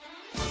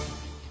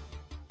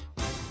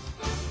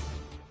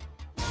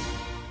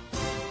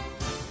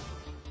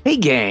Hey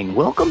gang,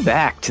 welcome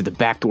back to the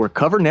Backdoor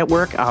Cover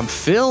Network. I'm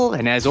Phil,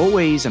 and as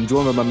always, I'm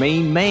joined by my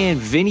main man,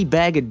 Vinny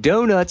Bag of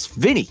Donuts.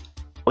 Vinny,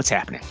 what's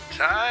happening?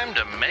 Time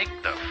to make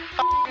the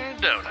f***ing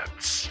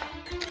donuts.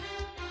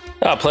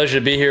 Pleasure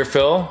to be here,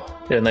 Phil.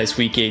 Had a nice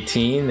week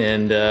 18,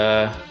 and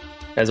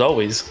as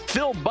always,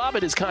 Phil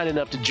Bobbitt is kind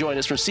enough to join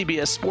us from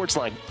CBS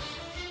Sportsline.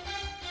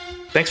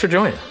 thanks for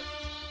joining.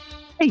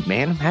 Hey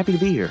man, I'm happy to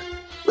be here.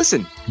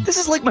 Listen, this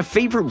is like my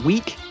favorite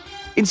week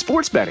in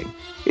sports betting.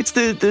 It's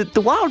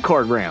the wild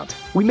card round.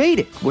 We made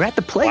it. We're at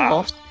the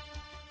playoffs. Wow.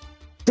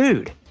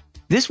 Dude,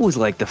 this was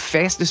like the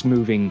fastest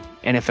moving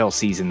NFL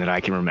season that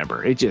I can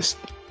remember. It just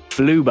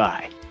flew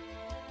by.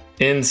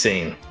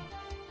 Insane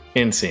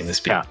this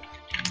speed. Yeah.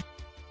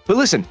 But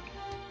listen,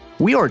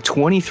 we are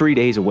 23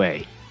 days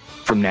away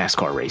from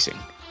NASCAR racing.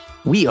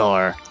 We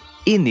are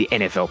in the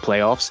NFL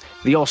playoffs.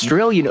 The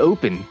Australian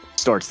Open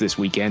starts this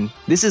weekend.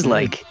 This is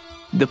like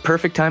the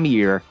perfect time of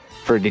year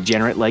for a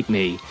degenerate like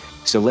me.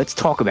 So let's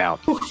talk about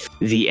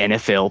the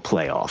NFL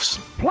playoffs.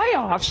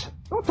 Playoffs?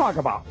 Don't talk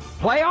about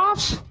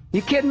playoffs.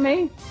 You kidding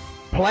me?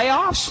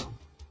 Playoffs?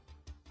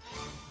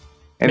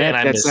 And man,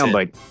 that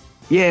soundbite.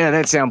 Yeah,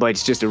 that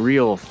soundbite's just a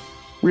real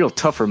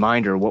tough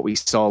reminder of what we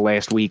saw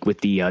last week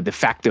with the de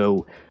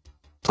facto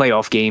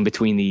playoff game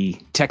between the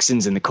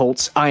Texans and the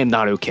Colts. I am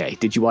not okay.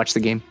 Did you watch the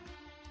game?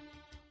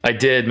 I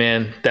did,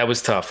 man. That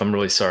was tough. I'm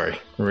really sorry.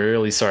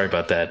 Really sorry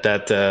about that.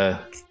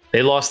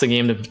 They lost the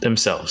game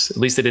themselves. At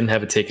least they didn't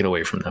have it taken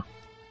away from them.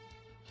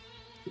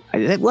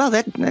 Well,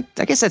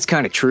 I guess that's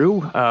kind of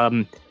true.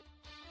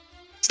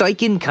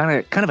 Steichen,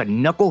 kind of a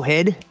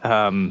knucklehead,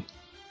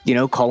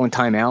 calling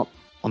timeout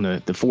on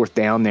the fourth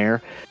down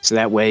there. So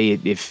that way,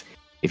 if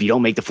you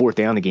don't make the fourth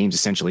down, the game's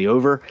essentially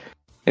over.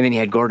 And then you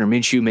had Gardner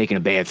Minshew making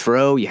a bad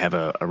throw. You have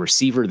a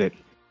receiver that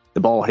the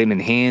ball hit him in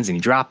the hands and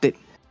he dropped it.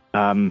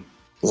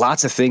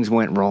 Lots of things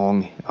went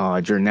wrong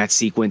during that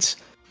sequence.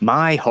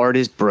 My heart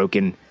is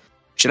broken.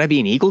 Should I be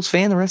an Eagles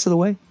fan the rest of the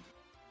way?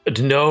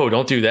 No,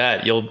 don't do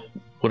that.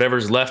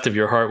 Whatever's left of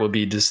your heart will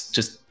be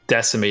just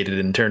decimated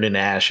and turned into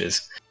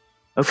ashes.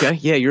 Okay,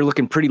 yeah, you're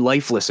looking pretty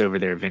lifeless over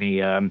there, Vinny.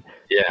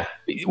 Yeah.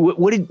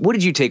 What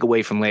did you take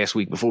away from last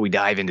week before we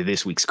dive into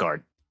this week's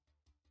card?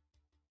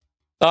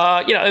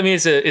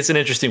 It's an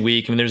interesting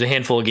week. I mean, there's a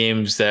handful of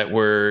games that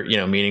were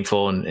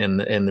meaningful, and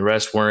the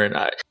rest weren't.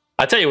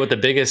 I'll tell you what the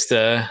biggest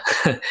the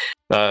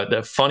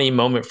funny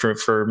moment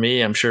for me,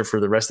 I'm sure for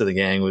the rest of the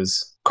gang,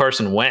 was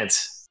Carson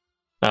Wentz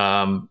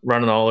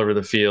running all over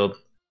the field.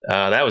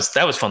 That was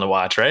fun to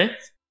watch, right?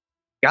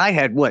 Guy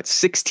had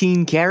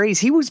 16 carries?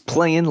 He was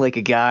playing like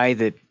a guy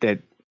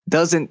that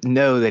doesn't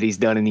know that he's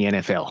done in the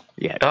NFL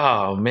yet.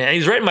 Oh man,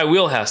 he's right in my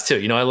wheelhouse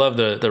too. I love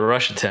the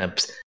rush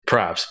attempts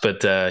props,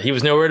 but he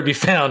was nowhere to be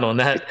found on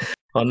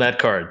that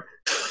card.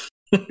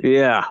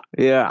 Yeah.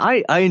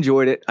 I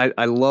enjoyed it.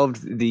 I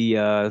loved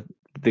the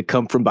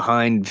come from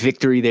behind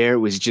victory there. It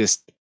was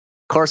just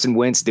Carson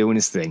Wentz doing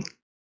his thing.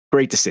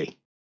 Great to see.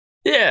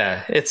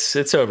 Yeah,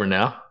 it's over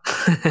now.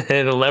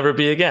 It'll never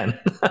be again.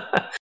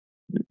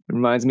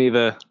 reminds me of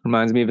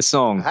a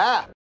song.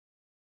 Ah.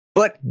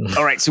 But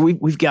all right, so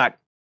we've got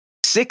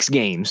 6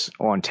 games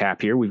on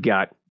tap here. We've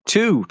got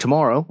 2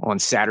 tomorrow on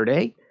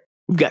Saturday.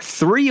 We've got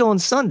 3 on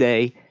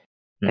Sunday,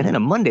 and then a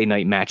Monday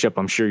night matchup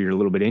I'm sure you're a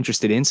little bit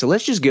interested in. So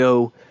let's just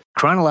go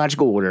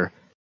chronological order.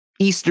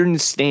 Eastern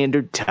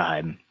Standard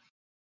Time.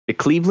 The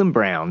Cleveland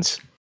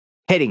Browns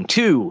heading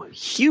to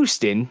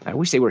Houston. I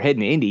wish they were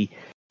heading to Indy,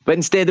 but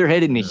instead they're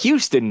heading to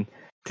Houston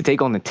to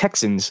take on the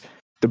Texans.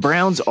 The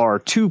Browns are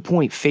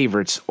 2-point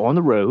favorites on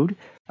the road.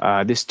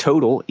 This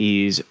total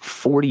is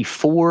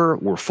 44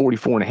 or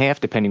 44.5,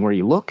 depending where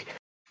you look.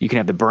 You can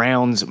have the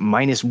Browns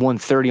minus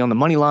 130 on the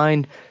money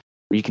line,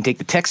 or you can take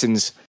the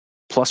Texans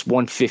plus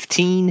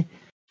 115.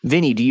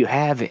 Vinny, do you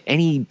have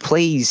any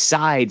plays,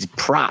 sides,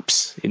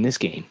 props in this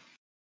game?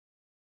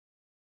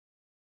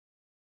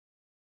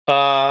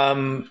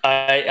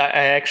 I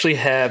actually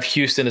have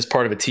Houston as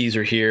part of a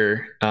teaser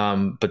here,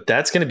 but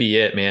that's going to be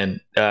it, man.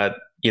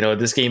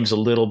 This game's a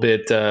little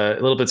bit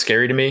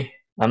scary to me.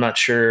 I'm not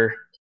sure.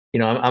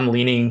 I'm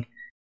leaning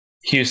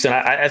Houston.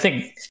 I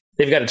think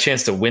they've got a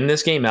chance to win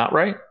this game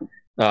outright,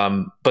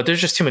 but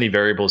there's just too many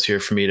variables here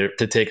for me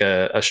to take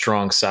a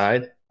strong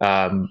side.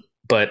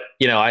 But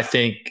I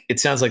think it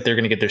sounds like they're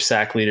going to get their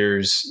sack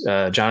leaders,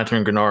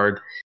 Jonathan Grenard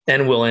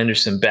and Will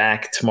Anderson,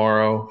 back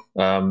tomorrow.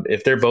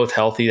 If they're both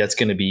healthy, that's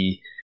going to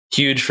be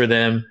huge for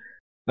them.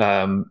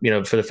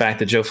 For the fact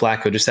that Joe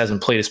Flacco just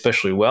hasn't played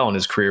especially well in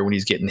his career when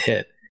he's getting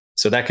hit.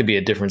 So that could be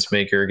a difference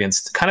maker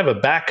against kind of a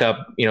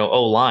backup,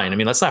 O-line. I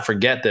mean, let's not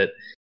forget that,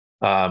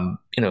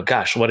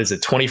 what is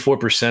it?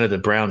 24% of the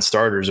Brown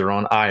starters are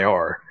on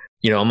IR,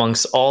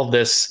 amongst all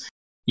this,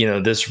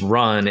 this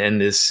run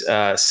and this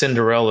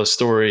Cinderella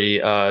story,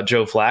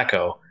 Joe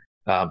Flacco.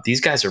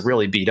 These guys are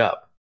really beat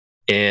up.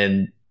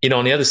 And,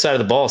 on the other side of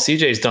the ball,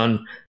 CJ's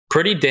done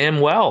pretty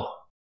damn well.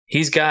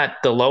 He's got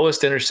the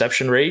lowest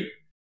interception rate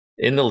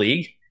in the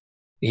league.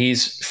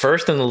 He's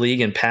first in the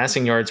league in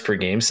passing yards per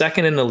game,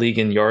 second in the league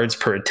in yards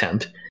per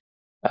attempt.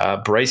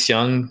 Bryce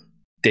Young,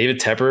 David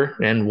Tepper,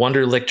 and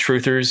Wonderlic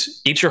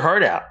Truthers, eat your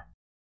heart out.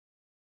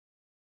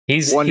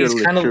 He's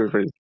Wonderly kind of.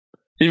 true.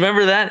 You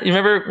remember that? You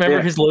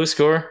remember his low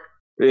score?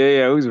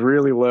 Yeah, it was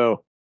really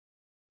low.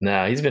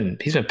 No, he's been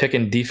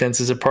picking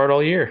defenses apart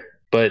all year.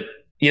 But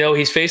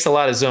he's faced a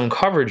lot of zone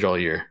coverage all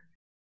year,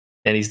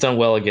 and he's done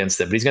well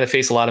against it. But he's going to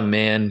face a lot of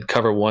man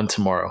cover 1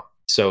 tomorrow.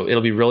 So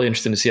it'll be really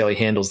interesting to see how he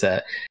handles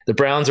that. The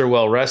Browns are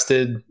well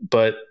rested,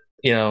 but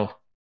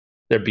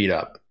they're beat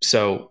up.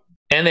 So,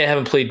 and they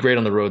haven't played great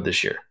on the road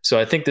this year. So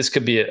I think this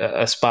could be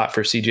a spot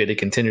for CJ to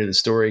continue the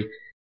story.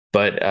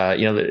 But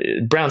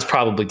the Browns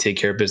probably take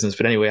care of business.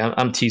 But anyway,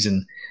 I'm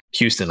teasing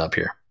Houston up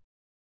here.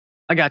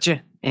 I got you.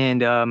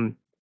 And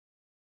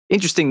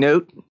interesting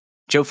note: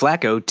 Joe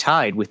Flacco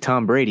tied with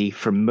Tom Brady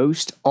for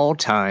most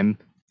all-time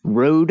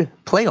road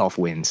playoff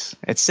wins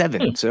at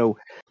 7. So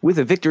with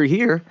a victory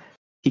here,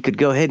 he could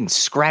go ahead and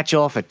scratch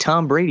off a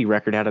Tom Brady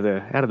record out of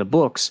the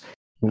books.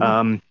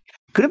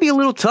 Could it be a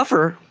little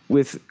tougher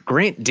with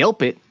Grant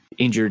Delpit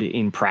injured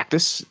in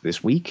practice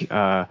this week?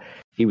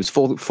 He was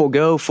full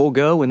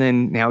go, and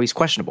then now he's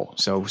questionable.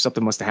 So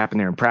something must have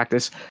happened there in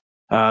practice.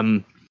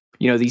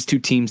 These two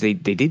teams, they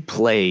did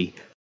play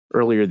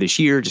earlier this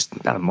year, just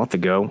about a month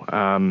ago.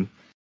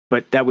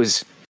 But that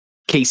was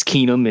Case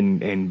Keenum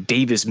and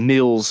Davis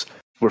Mills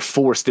were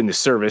forced into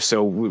service.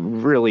 So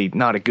really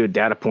not a good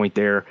data point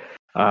there.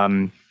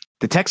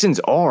 The Texans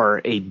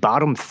are a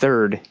bottom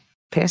third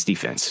pass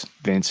defense,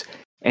 Vince.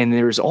 And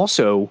there's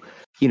also,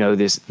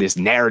 this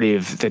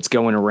narrative that's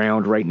going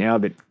around right now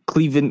that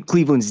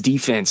Cleveland's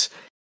defense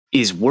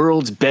is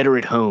worlds better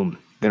at home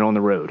than on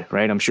the road,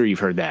 right? I'm sure you've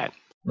heard that.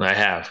 I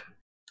have.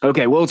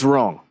 Okay, well, it's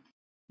wrong.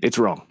 It's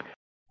wrong.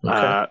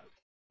 Okay.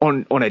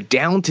 On a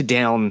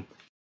down-to-down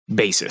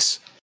basis,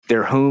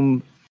 their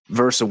home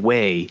versus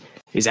away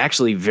is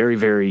actually very,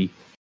 very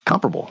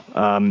comparable.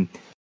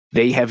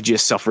 They have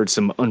just suffered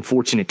some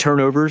unfortunate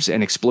turnovers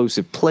and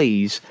explosive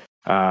plays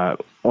on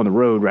the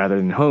road rather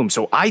than home.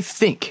 So I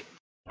think,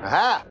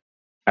 I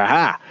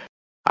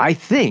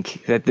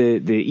think that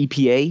the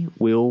EPA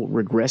will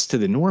regress to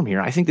the norm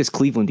here. I think this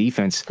Cleveland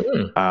defense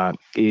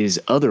is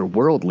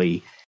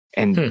otherworldly,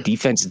 and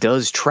defense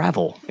does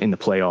travel in the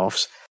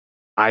playoffs.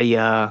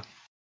 I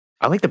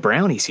like the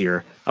Brownies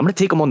here. I'm going to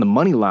take them on the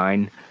money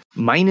line,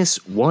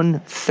 minus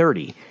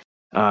 130.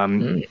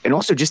 And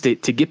also just to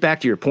get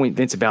back to your point,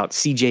 Vince, about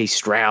C.J.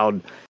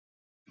 Stroud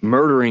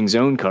murdering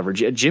zone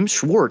coverage, Jim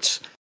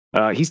Schwartz,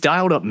 he's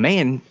dialed up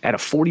man at a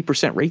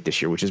 40% rate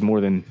this year, which is more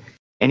than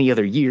any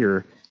other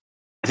year.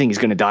 I think he's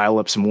going to dial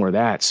up some more of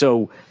that.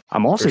 So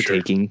I'm also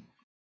taking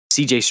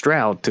C.J.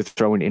 Stroud to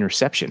throw an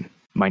interception,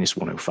 minus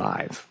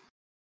 105.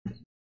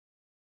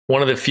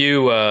 One of the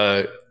few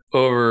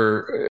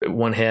over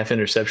 1/2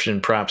 interception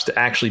props to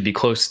actually be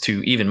close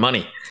to even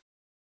money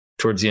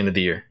towards the end of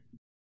the year.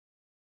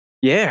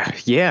 Yeah.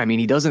 I mean,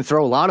 he doesn't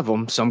throw a lot of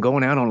them, so I'm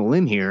going out on a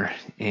limb here,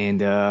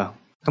 and I'm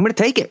going to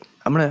take it.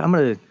 I'm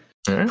going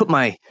to put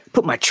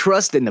my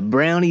trust in the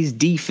Brownies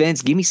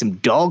defense. Give me some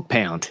dog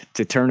pound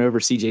to turn over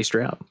C.J.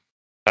 Stroud.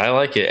 I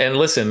like it. And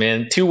listen,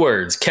 man, 2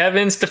 words: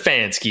 Kevin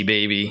Stefanski,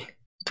 baby.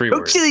 3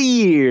 words. Coach of the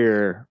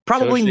year.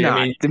 Probably Coach, not.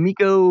 I mean,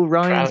 DeMeco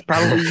Ryans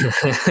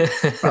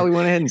probably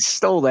went ahead and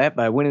stole that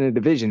by winning the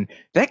division.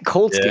 That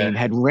Colts game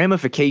had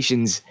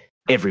ramifications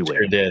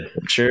everywhere.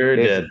 Sure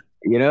did.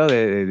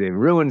 They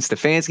ruined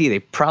Stefanski. They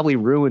probably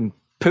ruined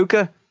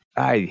Puka.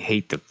 I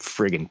hate the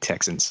friggin'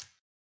 Texans.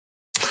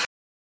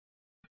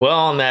 Well,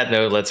 on that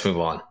note, let's move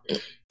on.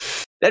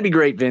 That'd be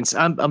great, Vince.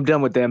 I'm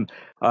done with them.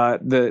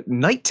 The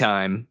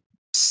nighttime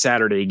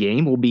Saturday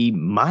game will be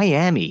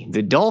Miami.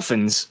 The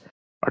Dolphins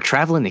are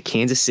traveling to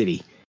Kansas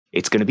City.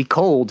 It's going to be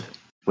cold.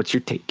 What's your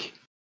take?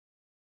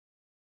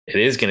 It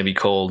is going to be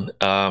cold.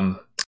 The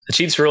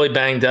Chiefs are really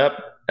banged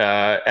up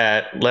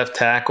at left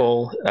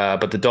tackle,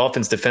 but the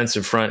Dolphins'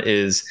 defensive front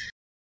is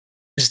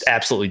just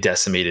absolutely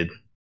decimated.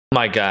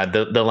 My God,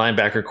 the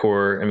linebacker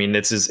core. I mean,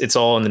 it's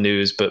all in the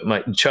news. But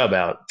Chubb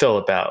out,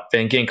 Phillip out,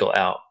 Van Ginkel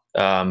out,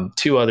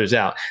 2 others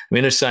out. I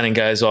mean, they're signing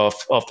guys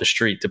off the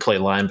street to play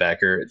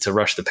linebacker to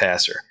rush the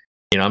passer.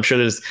 I'm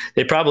sure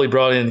they probably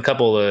brought in a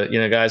couple of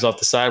guys off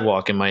the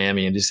sidewalk in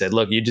Miami and just said,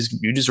 "Look, you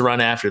just run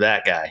after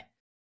that guy."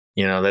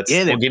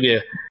 We'll give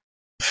you.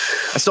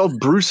 I saw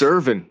Bruce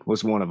Irvin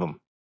was one of them.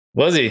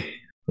 Was he?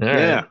 All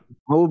right.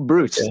 Old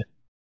Bruce. Yeah.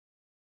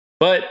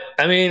 But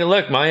I mean,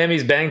 look,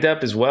 Miami's banged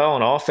up as well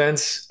on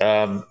offense.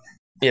 And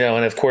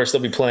of course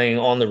they'll be playing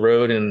on the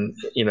road in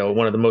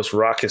one of the most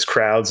raucous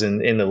crowds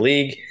in the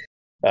league,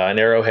 in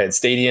Arrowhead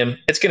Stadium.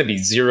 It's going to be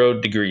 0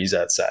 degrees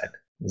outside.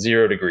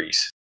 0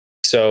 degrees.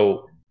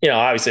 So,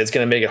 obviously it's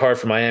going to make it hard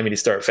for Miami to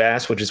start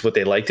fast, which is what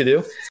they like to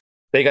do.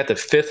 They got the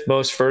 5th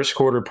most first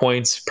quarter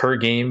points per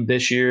game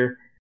this year.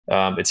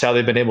 It's how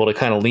they've been able to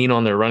kind of lean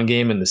on their run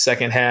game in the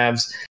second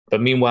halves.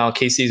 But meanwhile,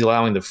 KC's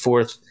allowing the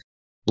 4th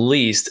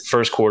least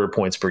first quarter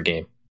points per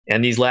game.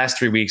 And these last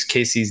 3 weeks,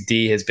 KC's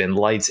D has been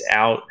lights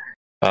out.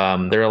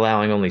 They're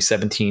allowing only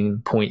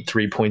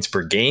 17.3 points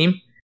per game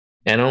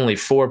and only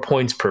 4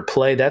 points per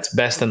play. That's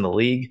best in the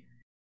league.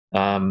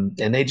 And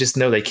they just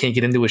know they can't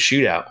get into a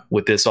shootout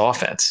with this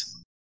offense.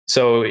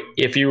 So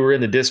if you were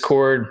in the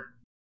Discord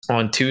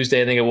on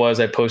Tuesday, I think it was,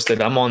 I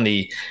posted, I'm on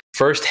the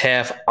first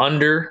half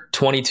under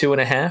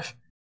 22.5.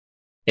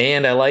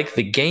 And I like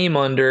the game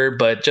under,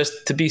 but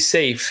just to be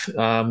safe,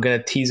 I'm going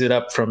to tease it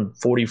up from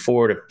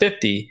 44 to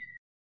 50.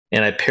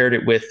 And I paired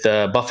it with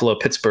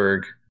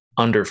Buffalo-Pittsburgh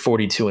under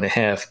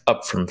 42.5,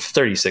 up from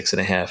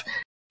 36.5.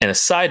 And a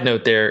side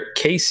note there,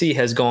 KC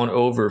has gone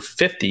over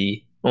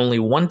 50 only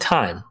one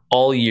time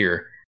all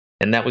year.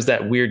 And that was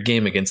that weird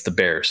game against the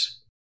Bears.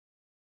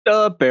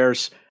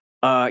 Bears.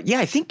 Yeah,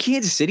 I think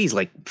Kansas City's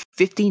like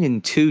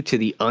 15-2 to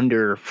the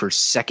under for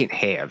second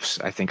halves,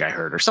 I think I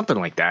heard, or something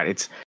like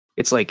that.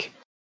 It's like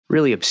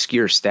really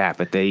obscure stat,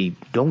 but they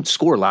don't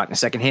score a lot in the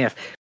second half.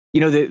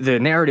 You know, the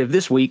narrative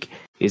this week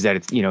is that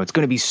it's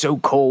going to be so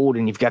cold,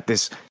 and you've got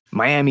this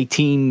Miami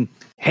team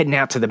heading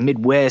out to the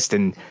Midwest,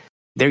 and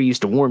they're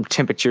used to warm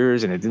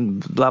temperatures, and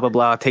blah, blah,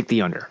 blah, take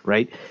the under,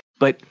 right?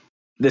 But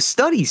the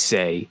studies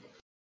say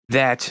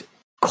that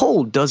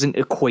cold doesn't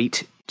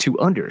equate to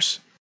unders.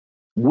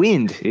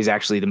 Wind is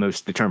actually the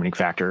most determining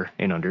factor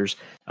in unders.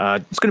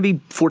 It's going to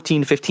be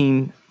 14 to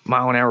 15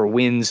 mile an hour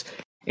winds,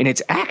 and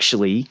it's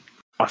actually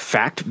a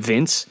fact,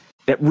 Vince,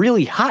 that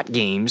really hot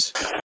games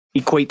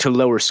equate to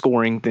lower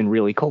scoring than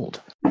really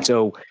cold.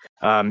 So,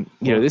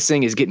 this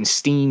thing is getting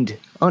steamed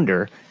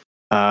under.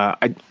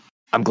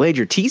 I'm glad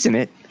you're teasing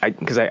it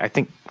because I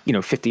think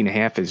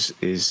 50.5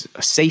 is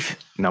a safe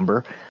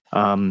number.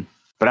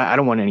 But I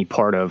don't want any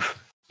part of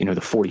the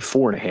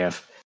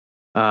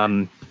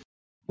 44.5.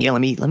 Yeah,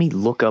 let me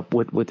look up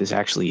what this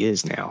actually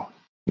is now.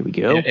 Here we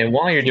go. And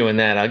while you're doing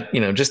that,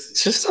 just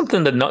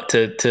something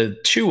to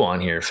chew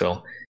on here,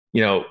 Phil.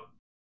 You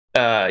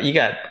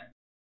got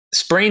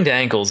sprained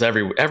ankles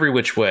every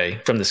which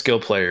way from the skill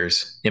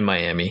players in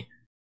Miami.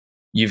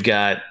 You've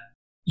got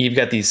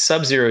these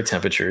sub-zero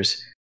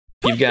temperatures.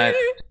 You've got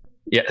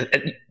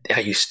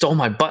you stole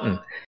my button.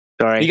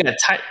 Sorry. You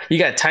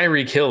got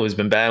Tyreek Hill, who's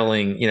been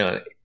battling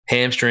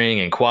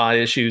hamstring and quad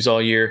issues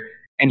all year,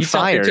 and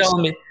fires. You're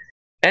telling me,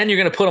 and you're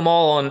going to put them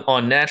all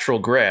on natural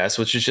grass,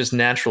 which is just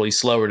naturally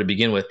slower to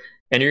begin with,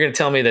 and you're going to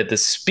tell me that the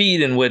speed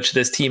in which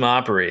this team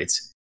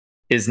operates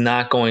is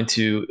not going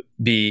to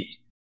be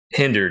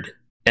hindered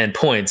and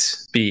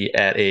points be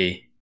at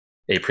a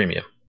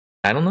premium.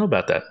 I don't know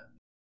about that.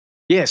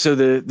 Yeah, so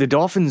the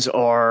Dolphins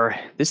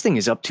this thing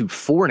is up to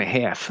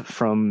 4.5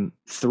 from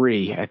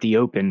 3 at the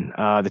open.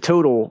 The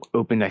total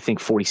opened, I think,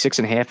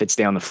 46.5. It's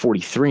down to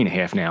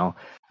 43.5 now.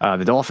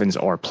 The Dolphins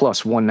are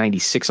plus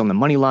 196 on the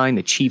money line.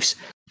 The Chiefs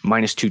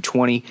minus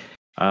 220.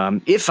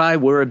 If I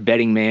were a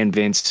betting man,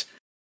 Vince,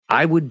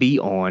 I would be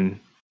on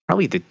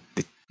probably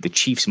the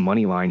Chiefs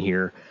money line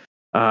here.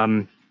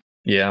 The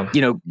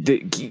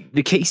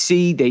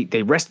KC,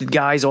 they rested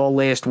guys all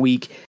last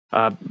week.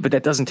 But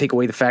that doesn't take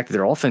away the fact that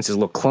their offenses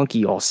look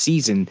clunky all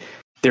season.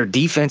 Their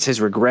defense has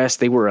regressed.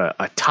 They were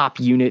a top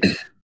unit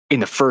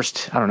in the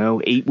first,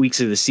 8 weeks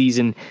of the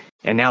season,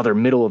 and now they're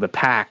middle of the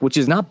pack, which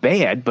is not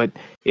bad, but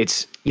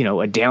it's,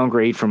 a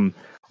downgrade from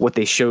what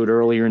they showed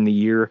earlier in the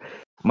year.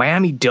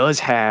 Miami does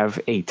have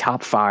a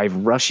top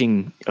 5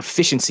 rushing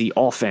efficiency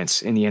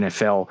offense in the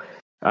NFL,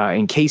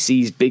 and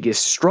KC's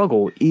biggest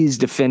struggle is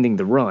defending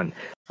the run.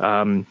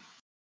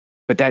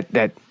 But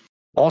that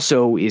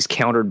also is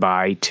countered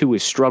by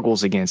Tua's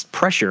struggles against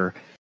pressure,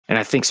 and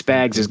I think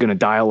Spags is going to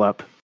dial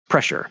up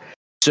pressure.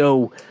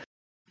 So,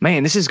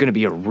 man, this is going to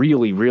be a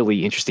really,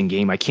 really interesting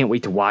game. I can't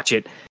wait to watch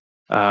it.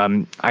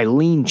 I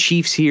lean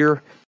Chiefs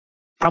here,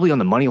 probably on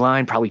the money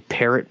line, probably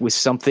pair it with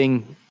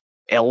something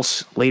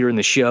else later in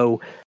the show.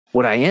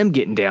 What I am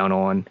getting down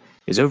on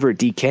is over at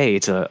DK.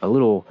 It's a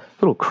little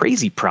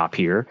crazy prop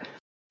here.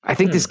 I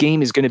think this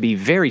game is going to be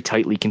very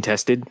tightly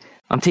contested.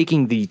 I'm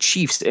taking the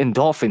Chiefs and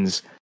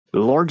Dolphins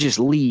largest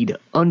lead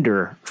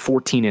under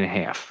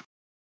 14.5.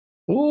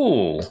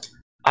 Ooh,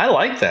 I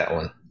like that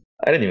one.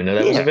 I didn't even know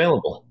that was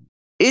available.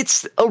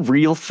 It's a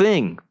real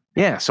thing.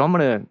 Yeah, so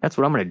that's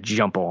what I'm gonna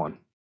jump on.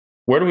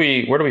 Where do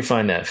we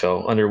find that,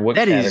 Phil? Under what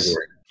category?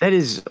 That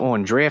is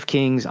on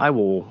DraftKings. I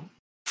will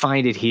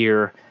find it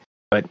here,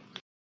 but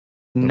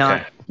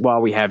not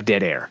while we have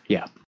dead air.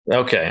 Yeah.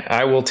 Okay,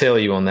 I will tail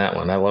you on that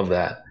one. I love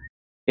that.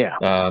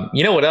 Yeah.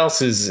 You know what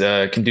else is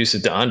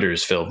conducive to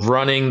unders, Phil?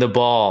 Running the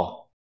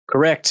ball.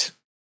 Correct.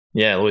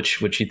 Yeah,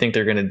 which you think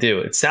they're going to do?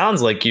 It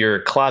sounds like you're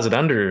closet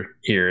under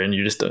here, and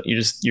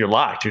you're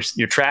locked.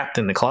 You're trapped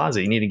in the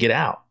closet. You need to get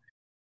out.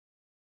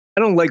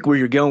 I don't like where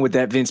you're going with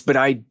that, Vince, but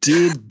I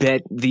did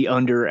bet the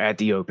under at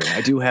the open.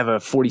 I do have a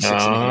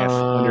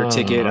 46.5 under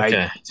ticket.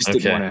 Okay. I just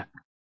didn't want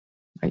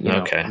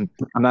to.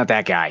 I'm not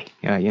that guy.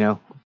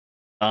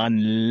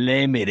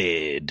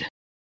 Unlimited.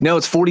 No,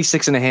 it's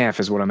 46.5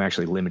 is what I'm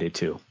actually limited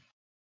to.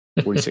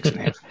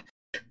 46.5.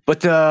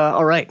 But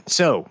all right,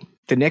 so.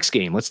 The next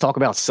game, let's talk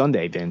about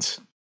Sunday,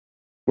 Vince.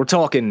 We're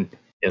talking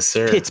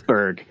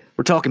Pittsburgh.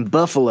 We're talking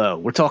Buffalo.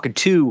 We're talking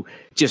 2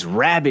 just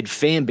rabid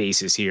fan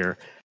bases here.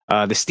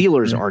 The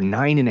Steelers are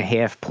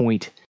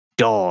 9.5-point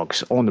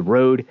dogs on the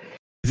road.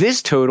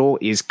 This total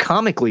is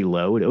comically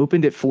low. It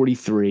opened at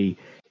 43.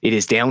 It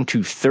is down to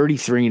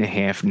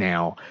 33.5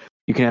 now.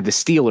 You can have the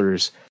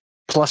Steelers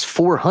plus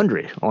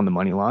 400 on the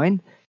money line.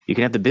 You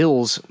can have the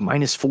Bills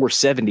minus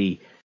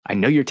 470 I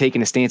know you're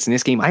taking a stance in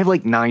this game. I have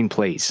like 9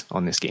 plays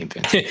on this game,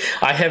 Vince.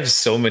 I have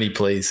so many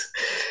plays.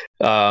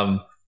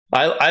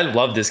 I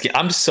love this game.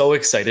 I'm so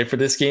excited for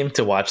this game,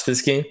 to watch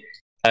this game.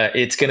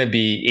 It's going to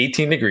be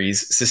 18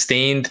 degrees,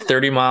 sustained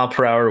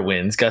 30-mile-per-hour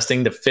winds,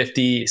 gusting to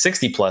 50,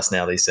 60 plus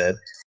now, they said.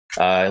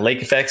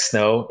 Lake effect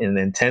snow, and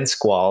then 10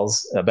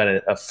 squalls, about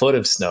a foot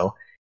of snow.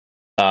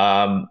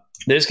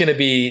 There's going to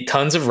be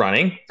tons of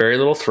running, very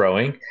little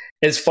throwing.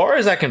 As far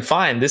as I can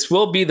find, this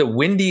will be the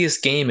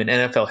windiest game in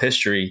NFL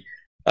history.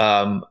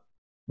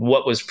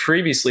 What was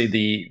previously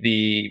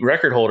the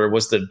record holder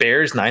was the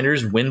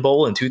Bears-Niners Win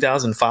Bowl in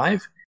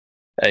 2005.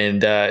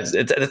 And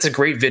that's a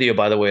great video,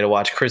 by the way, to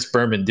watch Chris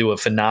Berman do a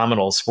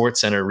phenomenal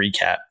SportsCenter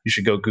recap. You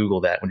should go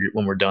Google that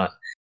when we're done.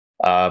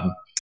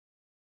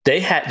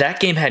 That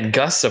game had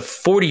gusts of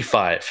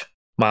 45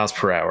 miles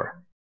per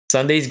hour.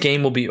 Sunday's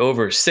game will be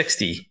over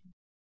 60.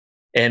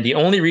 And the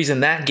only reason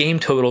that game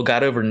total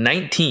got over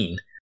 19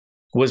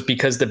 was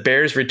because the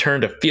Bears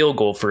returned a field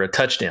goal for a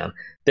touchdown.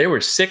 There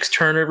were 6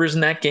 turnovers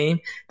in that game.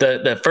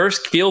 The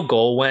first field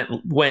goal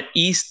went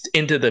east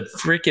into the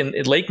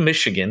freaking Lake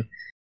Michigan,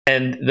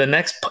 and the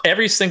next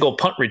every single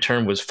punt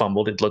return was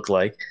fumbled. It looked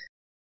like.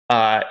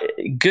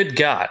 Good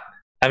God!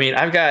 I mean,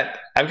 I've got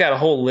a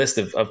whole list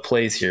of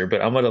plays here,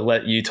 but I'm going to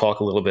let you talk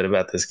a little bit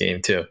about this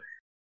game too.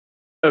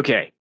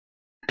 Okay,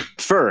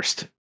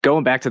 first,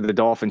 going back to the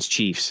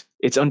Dolphins-Chiefs,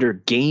 it's under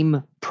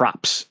game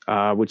props,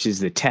 which is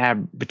the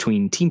tab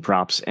between team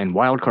props and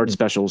wildcard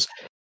specials.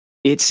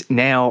 It's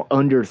now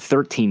under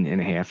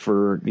 13.5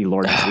 for the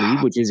largest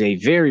lead, which is a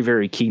very,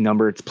 very key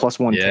number. It's plus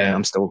 110.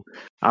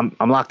 Yeah.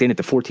 I'm locked in at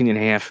the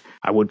 14.5.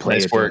 I would play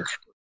it. Work.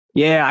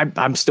 Yeah,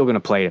 I'm still going to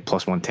play it at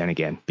plus 110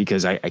 again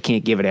because I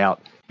can't give it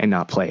out and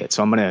not play it.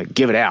 So I'm going to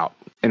give it out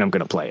and I'm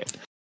going to play it.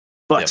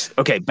 But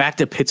okay, back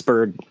to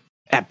Pittsburgh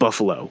at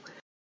Buffalo.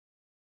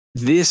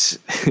 This,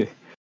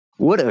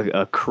 what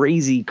a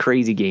crazy,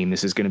 crazy game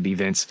this is going to be,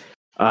 Vince.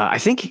 I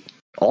think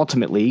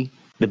ultimately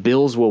the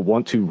Bills will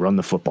want to run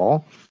the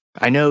football.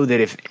 I know that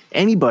if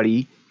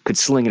anybody could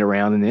sling it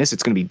around in this,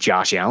 it's going to be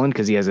Josh Allen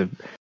because he has a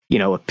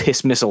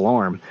piss missile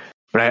arm.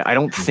 But I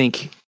don't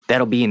think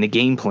that'll be in the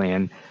game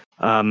plan.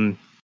 The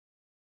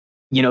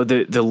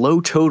low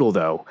total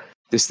though,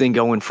 this thing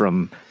going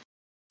from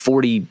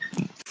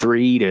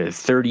 43 to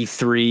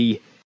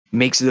 33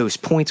 makes those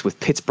points with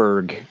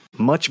Pittsburgh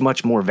much,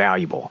 much more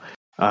valuable.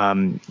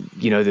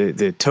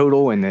 The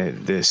total and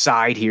the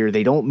side here,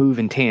 they don't move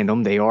in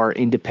tandem. They are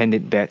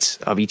independent bets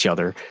of each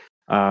other.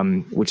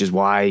 Which is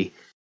why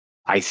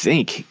I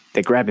think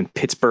that grabbing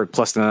Pittsburgh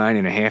plus the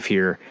 9.5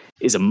 here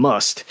is a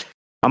must.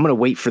 I'm going to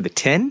wait for the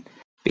 10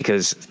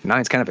 because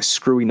 9's kind of a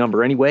screwy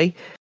number anyway.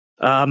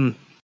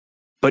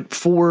 But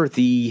for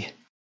the,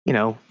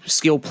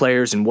 skill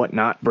players and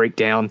whatnot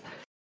breakdown,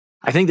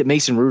 I think that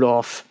Mason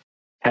Rudolph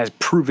has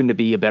proven to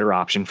be a better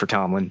option for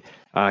Tomlin.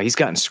 He's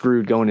gotten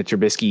screwed going to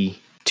Trubisky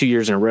 2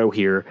 years in a row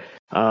here.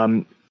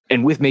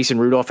 And with Mason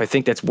Rudolph, I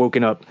think that's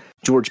woken up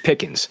George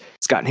Pickens.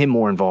 It's gotten him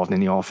more involved in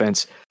the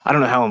offense. I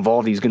don't know how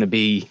involved he's going to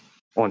be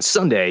on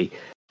Sunday.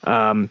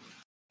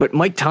 But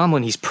Mike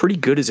Tomlin, he's pretty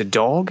good as a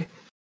dog.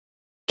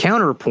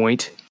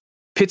 Counterpoint,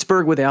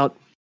 Pittsburgh without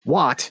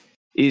Watt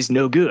is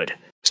no good.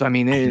 So, I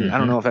mean, I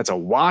don't know if that's a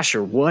wash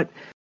or what.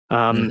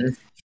 I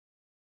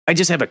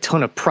just have a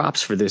ton of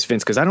props for this,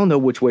 Vince, because I don't know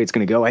which way it's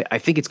going to go. I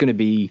think it's going to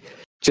be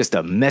just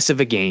a mess of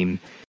a game.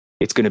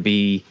 It's going to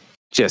be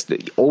just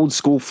old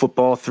school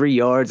football, 3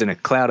 yards and a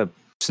cloud of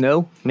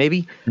snow,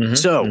 maybe.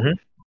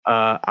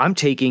 I'm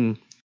taking,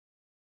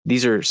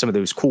 these are some of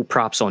those cool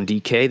props on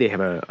DK. They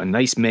have a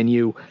nice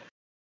menu.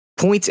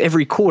 Points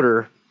every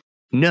quarter,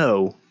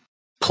 no,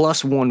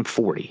 plus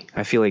 140.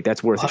 I feel like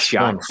that's worth plus a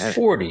shot.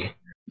 140?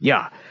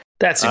 Yeah.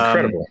 That's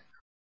incredible.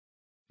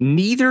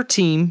 Neither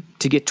team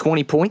to get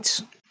 20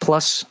 points,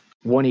 plus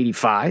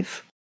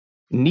 185.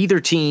 Neither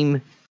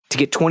team to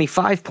get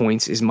 25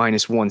 points is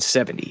minus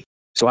 170.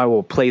 So I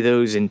will play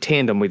those in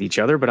tandem with each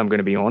other, but I'm going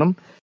to be on them.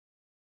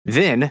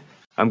 Then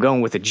I'm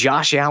going with a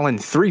Josh Allen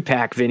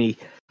 3-pack, Vinny.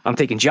 I'm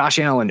taking Josh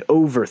Allen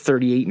over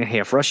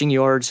 38.5 rushing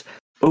yards,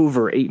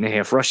 over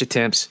 8.5 rush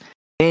attempts,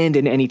 and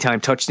an anytime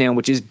touchdown,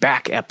 which is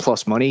back at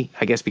plus money,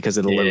 I guess because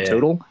of the low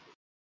total.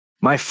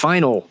 My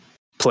final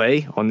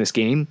play on this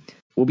game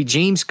will be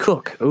James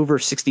Cook over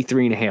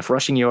 63.5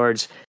 rushing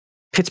yards.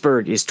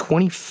 Pittsburgh is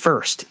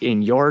 21st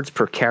in yards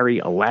per carry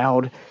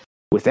allowed.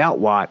 Without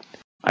Watt,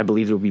 I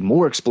believe there will be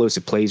more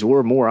explosive plays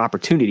or more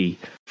opportunity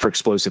for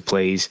explosive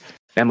plays.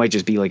 That might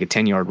just be like a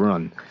 10-yard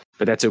run,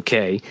 but that's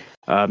okay.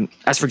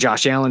 As for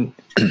Josh Allen,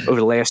 over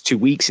the last 2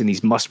 weeks in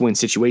these must-win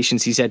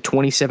situations, he's had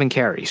 27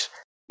 carries.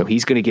 So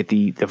he's going to get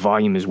the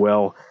volume as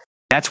well.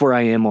 That's where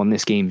I am on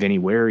this game, Vinny.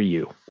 Where are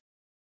you?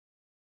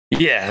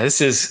 Yeah,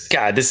 this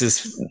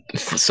is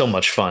so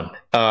much fun.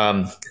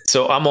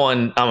 So I'm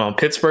on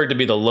Pittsburgh to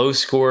be the low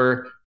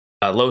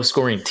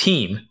scoring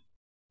team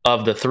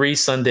of the 3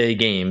 Sunday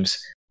games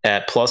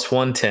at plus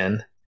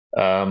 110.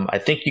 I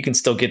think you can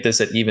still get this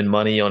at even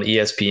money on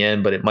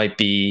ESPN, but it might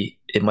be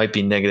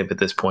negative at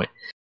this point.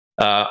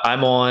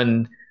 I'm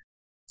on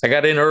I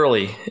got in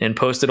early and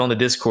posted on the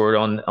Discord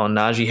on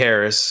Najee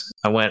Harris.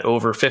 I went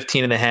over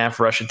 15.5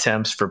 rush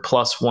attempts for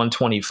plus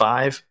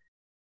 125.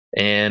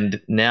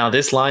 And now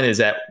this line is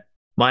at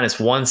minus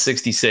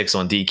 166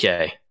 on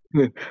DK.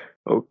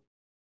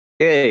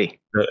 Hey,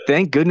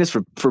 thank goodness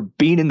for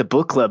being in the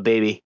book club,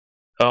 baby.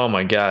 Oh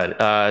my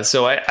God.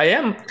 So I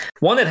am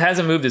one that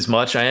hasn't moved as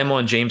much. I am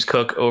on James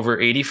Cook over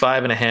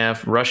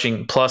 85.5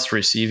 rushing plus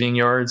receiving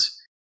yards.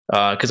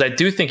 Because I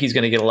do think he's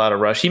going to get a lot of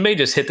rush. He may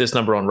just hit this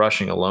number on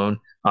rushing alone,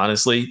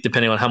 honestly,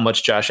 depending on how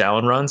much Josh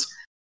Allen runs.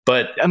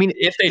 But I mean,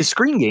 if the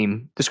screen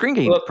game is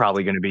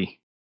probably going to be.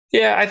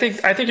 Yeah, I think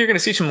you're going to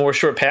see some more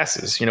short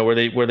passes. Where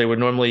they would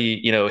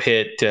normally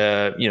hit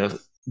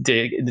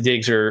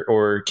Diggs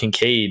or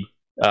Kincaid.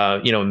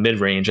 Mid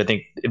range. I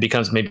think it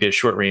becomes maybe a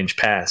short range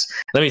pass.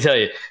 Let me tell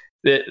you,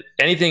 that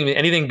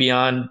anything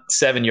beyond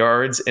 7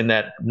 yards in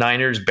that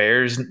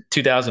Niners-Bears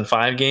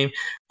 2005 game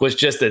was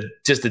just a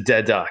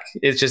dead duck.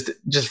 It's just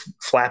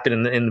flapping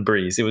in the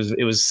breeze. It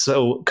was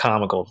so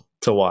comical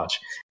to watch.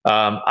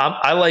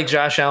 I like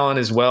Josh Allen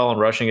as well on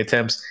rushing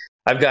attempts.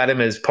 I've got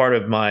him as part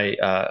of my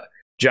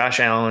Josh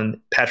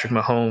Allen, Patrick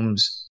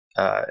Mahomes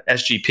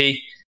SGP.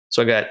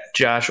 So I got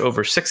Josh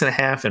over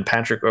 6.5 and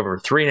Patrick over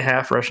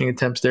 3.5 rushing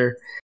attempts there.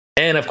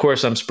 And of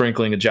course, I'm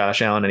sprinkling a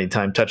Josh Allen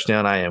anytime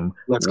touchdown. I am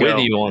with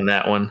you on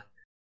that one.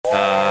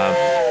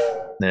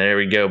 There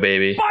we go,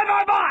 baby.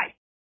 Bye.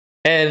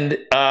 And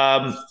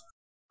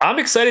I'm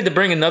excited to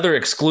bring another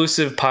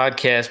exclusive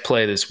podcast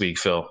play this week,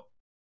 Phil.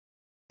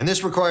 And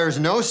this requires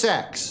no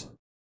sex.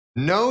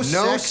 No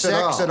sex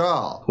at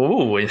all.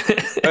 Ooh.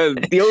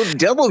 The old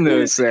double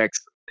no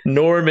sex.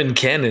 Norman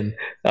Cannon.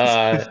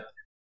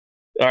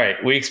 All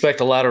right, we expect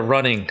a lot of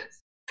running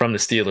from the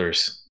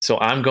Steelers. So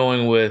I'm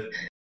going with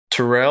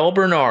Terrell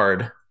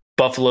Bernard,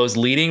 Buffalo's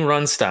leading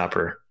run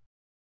stopper,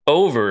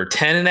 over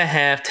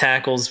 10.5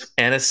 tackles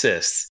and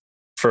assists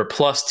for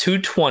plus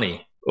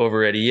 220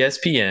 over at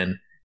ESPN.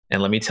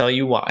 And let me tell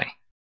you why.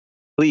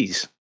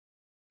 Please.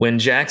 When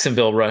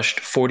Jacksonville rushed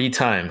 40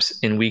 times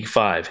in week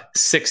 5,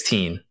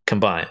 16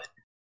 combined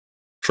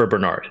for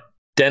Bernard.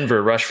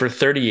 Denver rushed for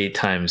 38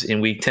 times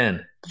in week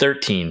 10,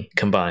 13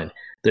 combined.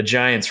 The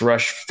Giants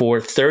rushed for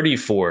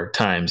 34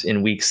 times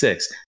in week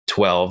 6,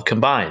 12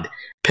 combined.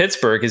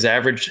 Pittsburgh has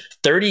averaged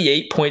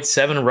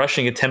 38.7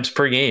 rushing attempts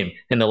per game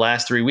in the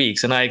last 3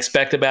 weeks, and I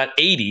expect about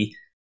 80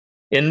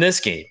 in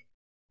this game.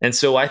 And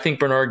so I think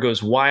Bernard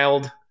goes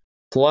wild,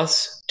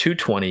 plus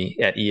 220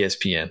 at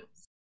ESPN.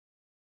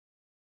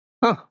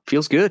 Huh,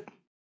 feels good.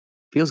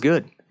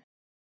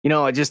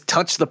 I just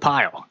touch the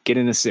pile, get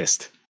an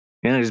assist.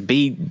 Just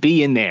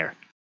be in there.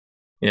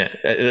 Yeah,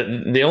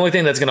 the only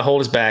thing that's going to hold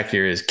us back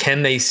here is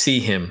can they see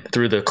him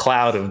through the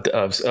cloud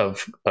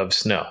of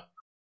snow?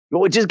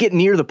 Well, just get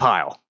near the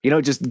pile.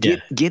 Just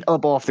get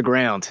up off the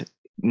ground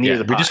near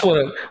the pile.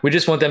 We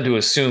just want them to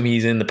assume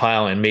he's in the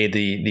pile and made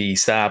the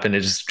stop, and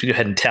just go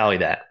ahead and tally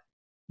that.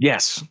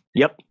 Yes.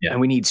 Yep. Yeah. And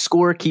we need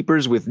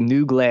scorekeepers with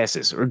new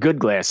glasses or good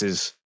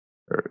glasses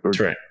or that's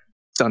right.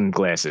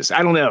 Sunglasses.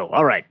 I don't know.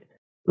 All right,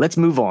 let's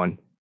move on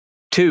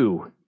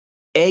to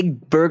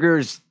Egg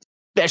Burgers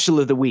Special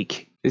of the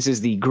Week. This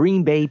is the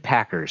Green Bay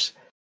Packers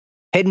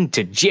heading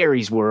to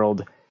Jerry's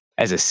World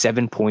as a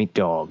 7-point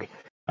dog.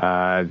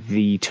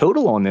 The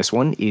total on this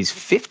one is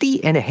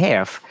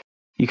 50.5.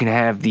 You can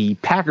have the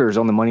Packers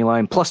on the money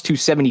line plus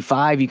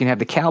 275. You can have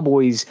the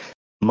Cowboys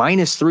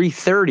minus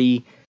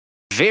 330.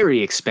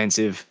 Very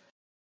expensive.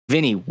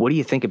 Vinny, what do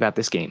you think about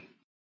this game?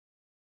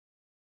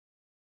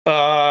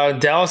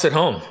 Dallas at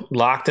home,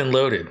 locked and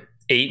loaded,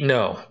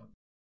 8-0,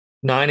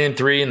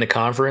 9-3 in the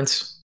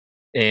conference.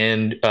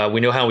 And we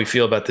know how we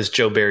feel about this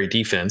Joe Barry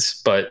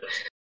defense, but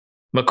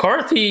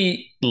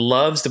McCarthy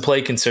loves to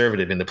play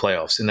conservative in the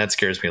playoffs, and that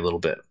scares me a little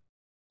bit.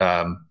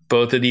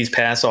 Both of these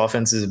pass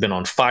offenses have been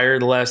on fire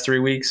the last 3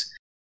 weeks.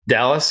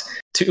 Dallas,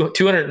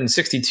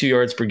 262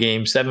 yards per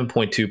game,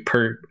 7.2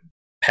 per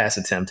pass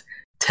attempt,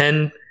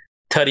 10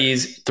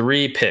 tutties,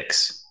 3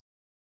 picks.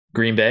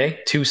 Green Bay,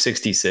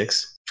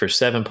 266 for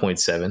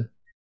 7.7,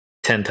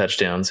 10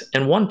 touchdowns,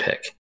 and 1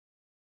 pick.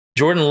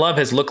 Jordan Love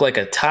has looked like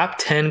a top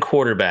 10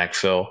 quarterback,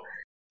 Phil.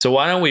 So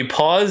why don't we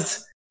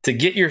pause to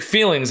get your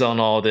feelings on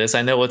all this?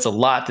 I know it's a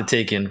lot to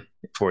take in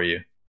for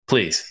you.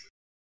 Please.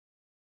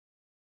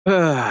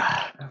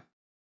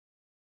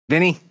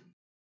 Vinny,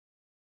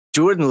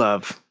 Jordan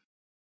Love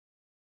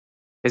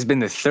has been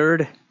the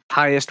 3rd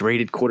highest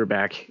rated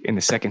quarterback in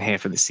the second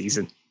half of the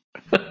season.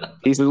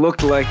 He's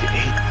looked like...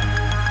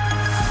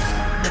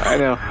 I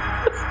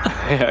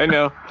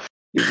know.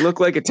 He's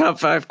looked like a top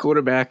 5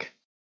 quarterback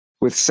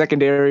with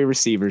secondary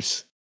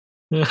receivers.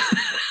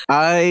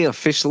 I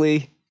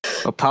officially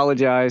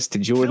apologize to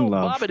Jordan Phil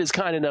Love. Bobbitt is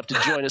kind enough to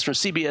join us from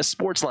CBS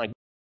Sportsline.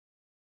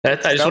 I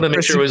just want to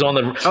make sure it was on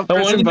the. I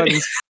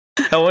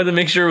wanted to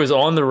make sure it was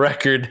on the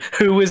record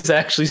who was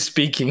actually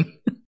speaking.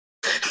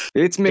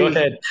 It's me. Go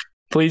ahead,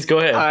 please go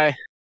ahead.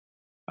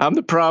 I'm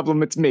the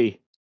problem. It's me.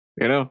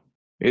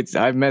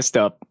 I've messed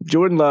up.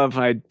 Jordan Love.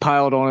 I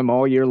piled on him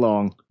all year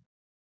long,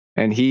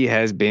 and he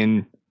has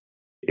been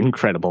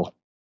incredible.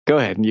 Go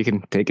ahead, and you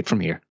can take it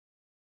from here.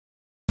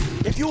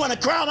 If you want to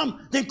crown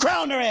them, then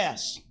crown their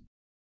ass.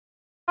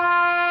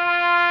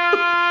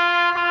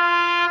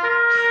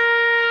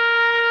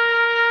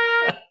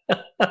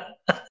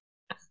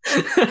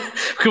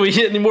 Can we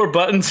hit any more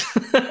buttons?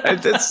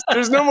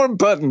 There's no more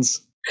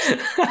buttons.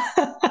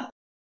 I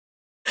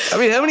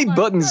mean, how many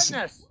buttons?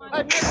 Goodness.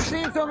 I've never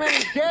seen so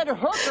many dead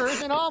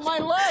hookers in all my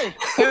life.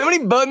 How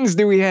many buttons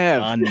do we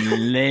have?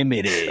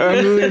 Unlimited.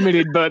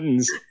 Unlimited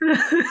buttons.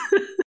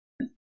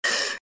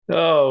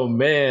 Oh,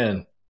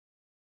 man.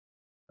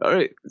 All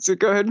right, so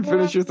go ahead and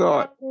finish your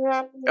thought.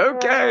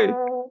 Okay.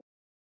 No,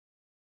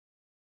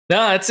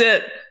 that's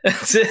it.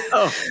 That's it.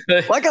 Oh,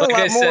 well, I got a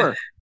lot more.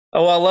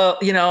 Oh, well,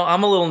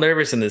 I'm a little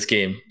nervous in this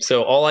game.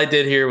 So all I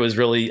did here was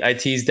I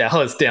teased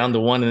Dallas down to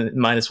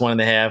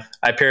 -1.5.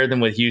 I paired them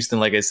with Houston,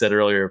 like I said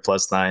earlier,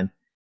 +9.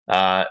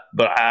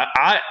 But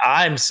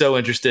I'm so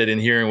interested in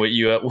hearing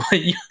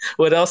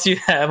what else you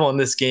have on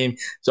this game.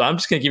 So I'm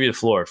just going to give you the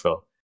floor,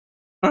 Phil.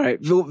 All right,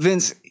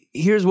 Vince,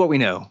 here's what we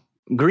know.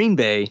 Green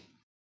Bay,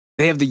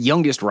 they have the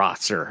youngest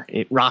roster.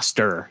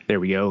 There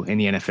we go, in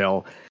the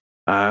NFL.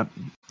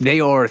 They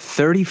are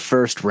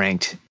 31st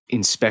ranked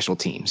in special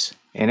teams.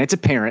 And it's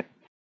apparent.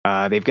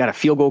 They've got a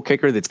field goal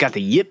kicker that's got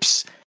the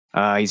yips.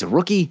 He's a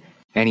rookie,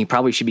 and he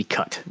probably should be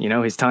cut.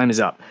 His time is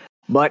up.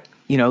 But,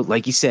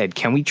 like you said,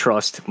 can we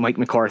trust Mike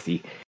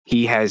McCarthy?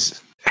 He has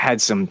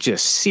had some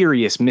just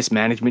serious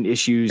mismanagement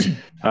issues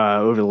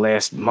over the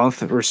last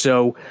month or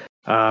so.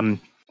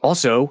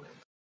 Also,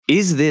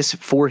 is this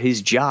for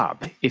his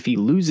job? If he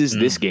loses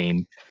this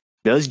game,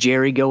 does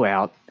Jerry go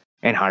out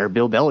and hire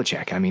Bill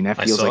Belichick? I mean, that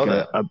feels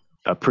like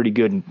a pretty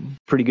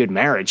good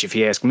marriage, if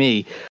you ask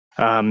me.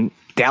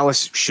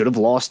 Dallas should have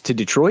lost to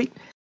Detroit.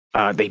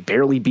 They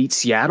barely beat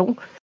Seattle.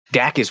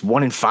 Dak is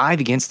 1-5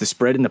 against the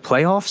spread in the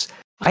playoffs.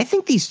 I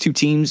think these two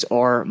teams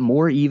are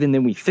more even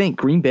than we think.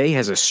 Green Bay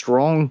has a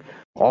strong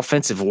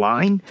offensive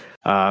line.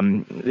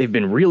 They've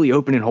been really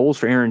opening holes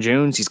for Aaron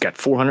Jones. He's got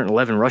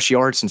 411 rush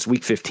yards since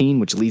week 15,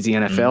 which leads the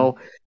NFL.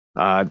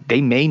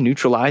 They may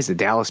neutralize the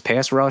Dallas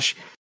pass rush.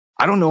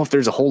 I don't know if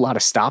there's a whole lot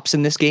of stops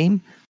in this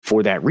game.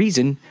 For that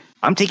reason,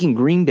 I'm taking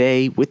Green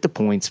Bay with the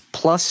points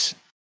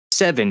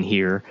 +7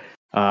 here.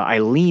 I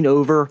lean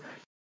over,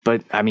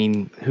 but I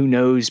mean, who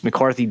knows?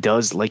 McCarthy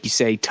does, like you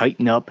say,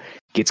 tighten up,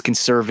 gets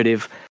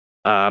conservative.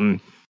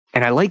 And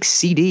I like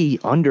CD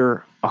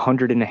under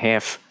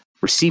 100.5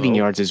 receiving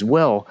yards as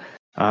well.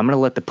 I'm going to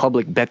let the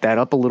public bet that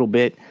up a little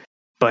bit,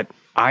 but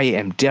I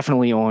am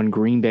definitely on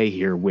Green Bay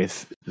here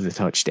with the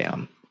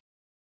touchdown.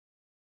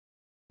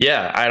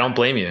 Yeah, I don't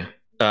blame you.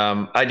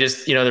 I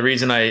just, the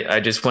reason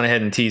I just went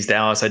ahead and teased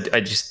Dallas, I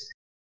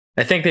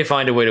think they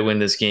find a way to win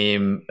this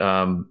game,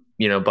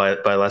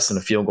 by less than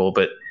a field goal,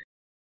 but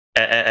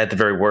at the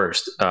very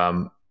worst.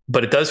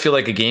 But it does feel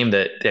like a game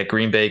that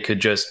Green Bay could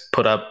just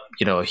put up,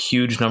 a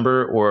huge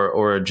number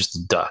or just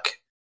a duck.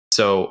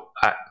 So,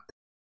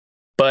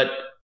 but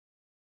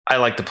I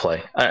like the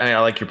play. I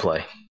like your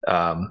play.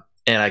 And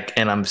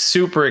I'm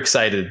super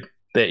excited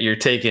that you're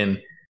taking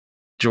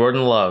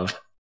Jordan Love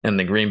and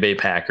the Green Bay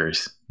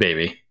Packers,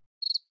 baby.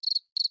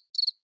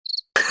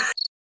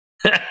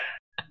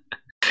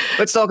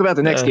 Let's talk about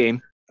the next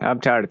game. I'm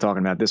tired of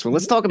talking about this one.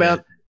 Let's talk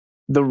about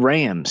the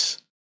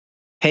Rams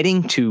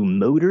heading to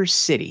Motor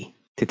City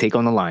to take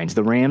on the Lions.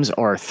 The Rams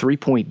are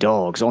 3-point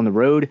dogs on the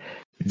road.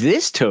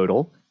 This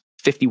total,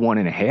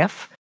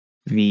 51.5.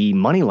 The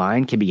money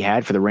line can be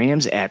had for the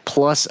Rams at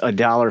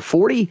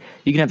 +$1.40.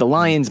 You can have the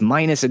Lions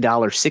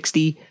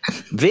 -$1.60.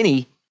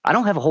 Vinny, I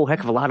don't have a whole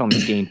heck of a lot on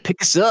this game.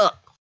 Pick us up.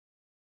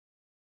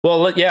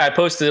 Well, yeah, I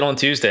posted it on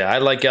Tuesday. I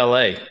like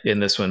LA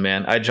in this one,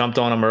 man. I jumped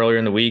on them earlier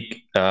in the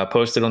week,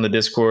 posted on the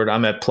Discord.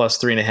 I'm at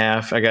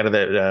 +3.5. I got it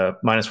at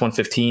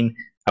 -115.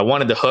 I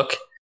wanted the hook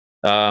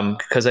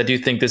because I do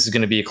think this is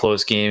going to be a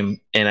close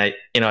game. And I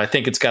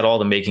think it's got all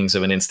the makings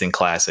of an instant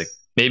classic.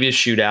 Maybe a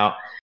shootout.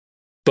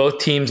 Both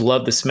teams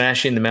love to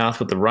smash you in the mouth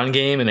with the run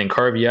game and then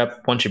carve you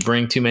up once you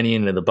bring too many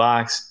into the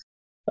box.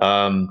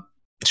 Sean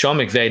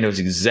McVay knows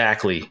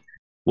exactly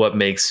what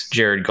makes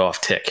Jared Goff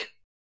tick.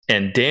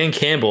 And Dan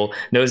Campbell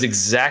knows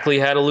exactly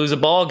how to lose a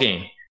ball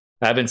game.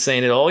 I've been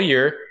saying it all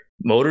year.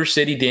 Motor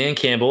City Dan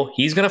Campbell,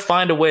 he's going to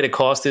find a way to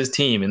cost his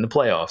team in the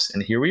playoffs.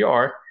 And here we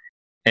are.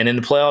 And in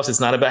the playoffs,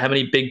 it's not about how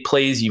many big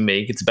plays you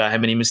make. It's about how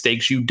many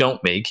mistakes you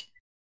don't make.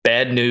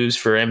 Bad news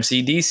for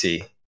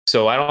MCDC.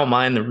 So I don't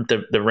mind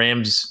the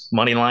Rams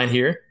money line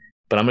here,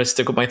 but I'm going to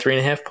stick with my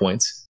 3.5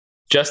 points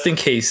just in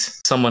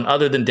case someone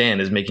other than Dan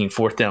is making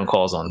fourth down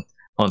calls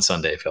on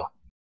Sunday, Phil.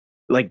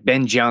 Like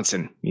Ben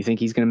Johnson. You think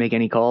he's going to make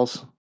any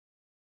calls?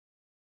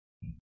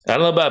 I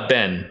don't know about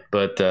Ben,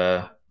 but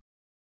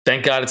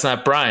thank God it's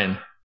not Brian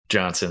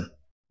Johnson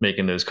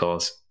making those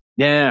calls.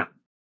 Yeah.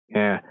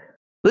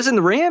 Listen,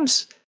 the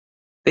Rams,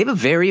 they have a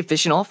very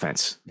efficient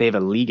offense. They have a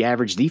league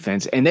average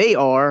defense, and they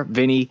are,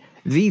 Vinny,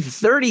 the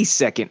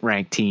 32nd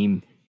ranked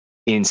team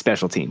in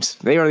special teams.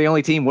 They are the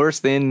only team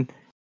worse than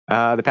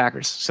the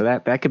Packers, so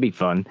that could be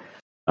fun.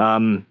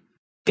 Dan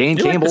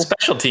Campbell. Like the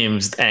special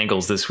teams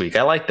angles this week.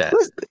 I like that.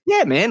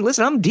 Yeah, man.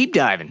 Listen, I'm deep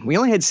diving. We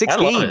only had 6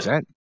 games.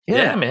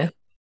 Yeah, man.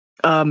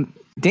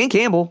 Dan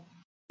Campbell,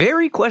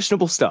 very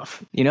questionable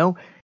stuff.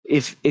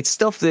 If it's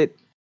stuff that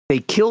they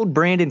killed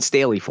Brandon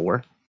Staley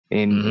for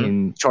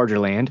in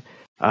Chargerland,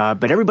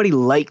 but everybody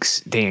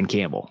likes Dan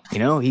Campbell.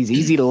 He's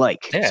easy to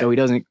like, so he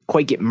doesn't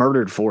quite get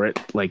murdered for it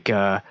like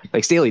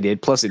Staley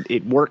did. Plus,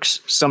 it works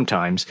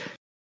sometimes.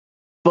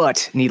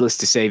 But needless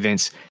to say,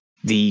 Vince,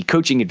 the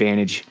coaching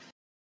advantage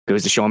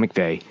goes to Sean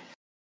McVay.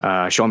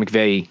 Sean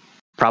McVay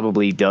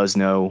probably does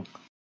know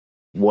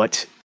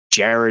what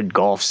Jared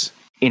Goff's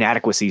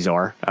inadequacies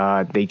are.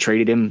 They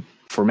traded him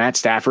for Matt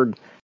Stafford,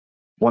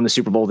 won the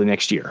Super Bowl the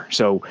next year.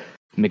 So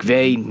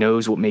McVay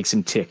knows what makes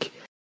him tick.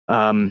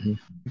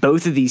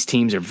 Both of these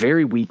teams are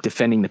very weak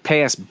defending the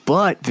pass,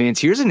 but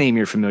Vince, here's a name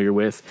you're familiar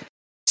with.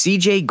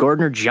 CJ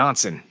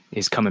Gardner-Johnson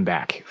is coming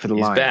back for the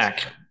Lions. He's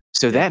back.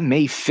 So that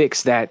may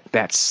fix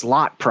that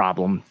slot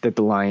problem that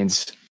the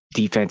Lions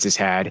defense has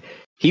had.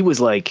 He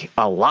was like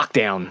a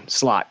lockdown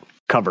slot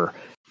cover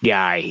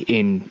guy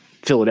in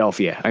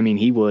Philadelphia. I mean,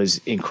 he was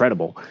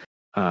incredible.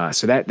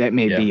 So that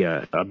may be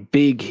a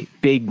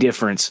big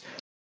difference.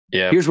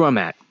 Yeah. Here's where I'm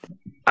at.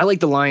 I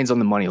like the Lions on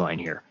the money line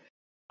here.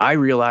 I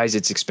realize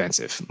it's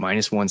expensive,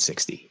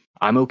 -160.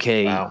 I'm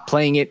okay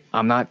playing it.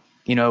 I'm not,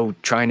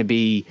 trying to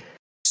be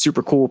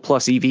super cool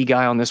plus EV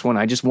guy on this one.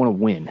 I just want to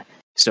win.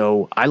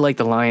 So I like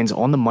the Lions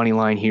on the money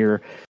line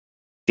here.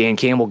 Dan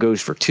Campbell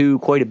goes for 2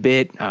 quite a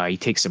bit. He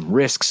takes some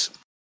risks.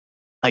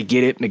 I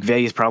get it.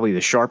 McVay is probably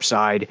the sharp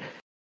side.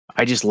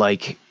 I just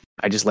like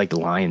the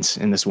Lions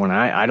in this one.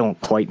 I don't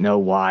quite know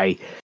why.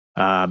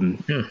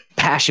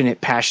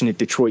 Passionate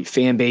Detroit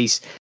fan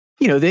base.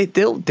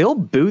 They'll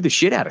boo the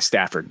shit out of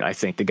Stafford. I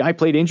think the guy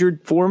played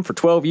injured for him for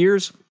 12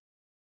 years,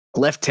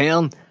 left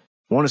town,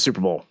 won a Super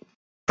Bowl.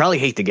 Probably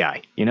hate the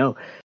guy.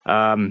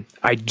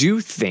 I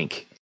do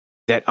think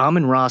that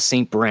Amon-Ra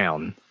St.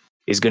 Brown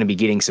is going to be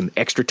getting some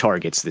extra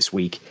targets this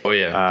week. Oh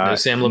yeah, no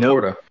Sam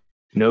Laporta.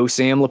 No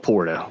Sam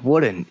Laporta.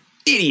 What an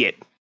idiot!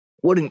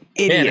 What an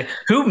idiot! Man,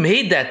 who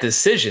made that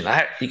decision?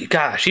 He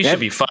should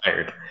be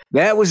fired.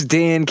 That was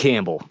Dan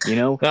Campbell,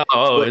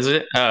 Oh, is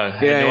it? I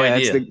had no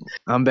idea.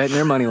 I'm betting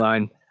their money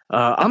line.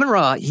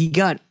 Amon-Ra, he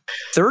got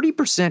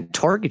 30%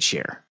 target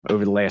share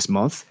over the last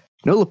month.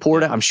 No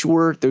Laporta. I'm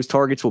sure those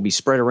targets will be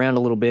spread around a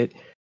little bit,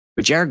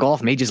 but Jared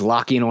Goff may just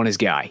lock in on his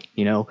guy,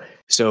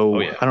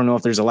 So I don't know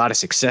if there's a lot of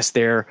success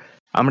there.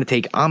 I'm going to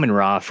take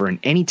Amon-Ra for an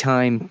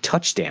anytime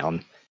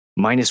touchdown,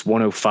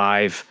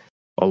 -105,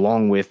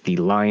 along with the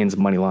Lions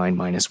money line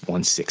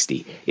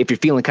 -160. If you're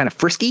feeling kind of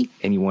frisky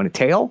and you want a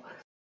tail,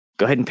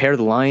 go ahead and pair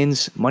the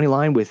Lions money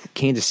line with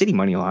Kansas City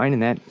money line,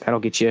 and that'll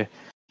get you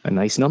a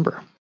nice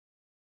number.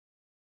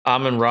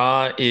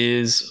 Amon-Ra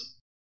is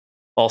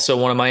also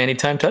one of my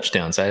anytime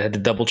touchdowns. I had to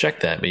double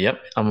check that, but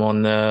yep, I'm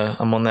on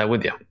that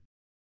with you.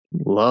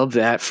 Love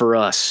that for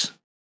us.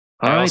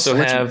 I also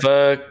have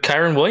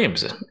Kyron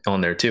Williams on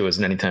there too as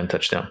an anytime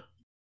touchdown.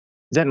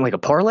 Is that in like a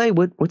parlay?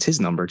 What's his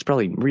number? It's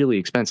probably really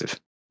expensive.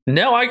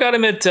 No, I got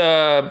him at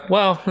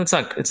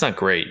it's not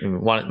great.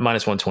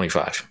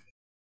 -125.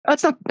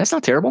 That's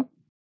not terrible.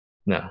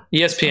 No,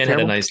 ESPN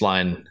had a nice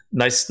line,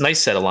 nice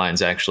set of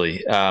lines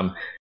actually.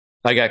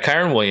 I got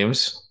Kyron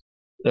Williams.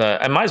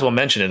 I might as well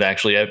mention it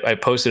actually. I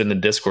posted in the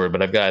Discord,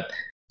 but I've got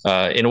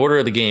in order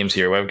of the games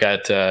here. I've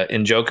got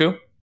Njoku.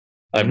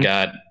 I've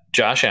got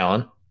Josh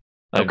Allen.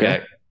 I've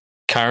got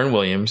Kyron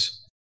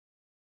Williams,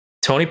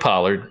 Tony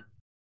Pollard,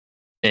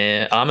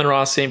 and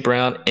Amon-Ra St.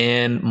 Brown,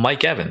 and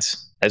Mike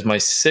Evans as my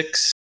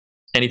 6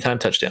 anytime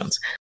touchdowns.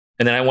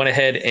 And then I went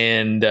ahead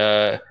and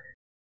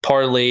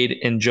parlayed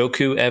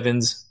Njoku,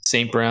 Evans,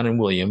 St. Brown, and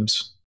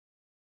Williams.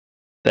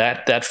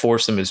 That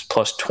foursome is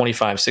plus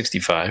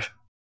 2565.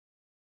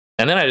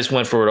 And then I just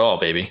went for it all,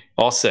 baby.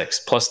 All 6,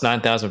 plus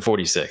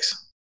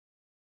 9,046.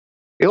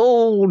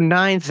 Oh,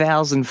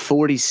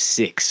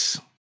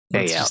 9,046.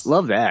 Hey,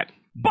 love that.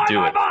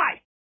 Bye.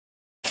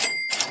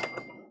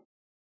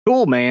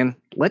 Cool, man.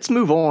 Let's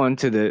move on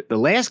to the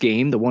last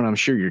game, the one I'm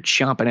sure you're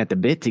chomping at the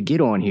bit to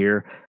get on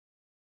here.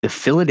 The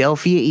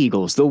Philadelphia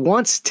Eagles, the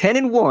once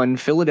 10-1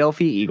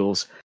 Philadelphia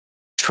Eagles,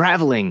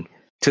 traveling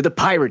to the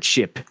pirate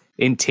ship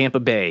in Tampa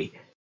Bay.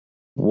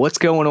 What's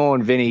going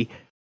on, Vinny?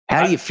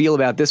 How do you feel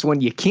about this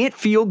one? You can't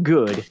feel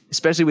good,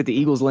 especially with the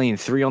Eagles laying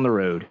 3 on the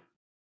road.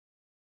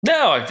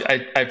 No,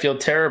 I feel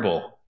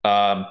terrible.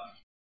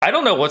 I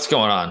don't know what's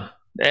going on.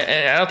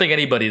 I don't think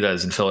anybody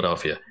does in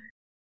Philadelphia.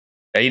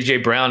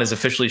 AJ Brown has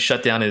officially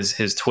shut down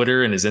his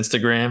Twitter and his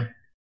Instagram.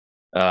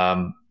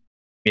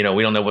 We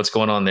don't know what's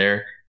going on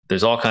there.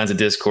 There's all kinds of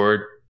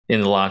discord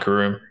in the locker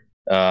room.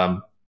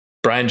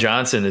 Brian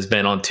Johnson has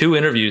been on 2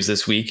 interviews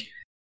this week,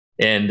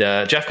 and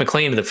Jeff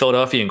McClain of the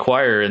Philadelphia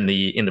Inquirer in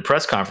the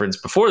press conference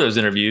before those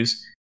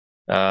interviews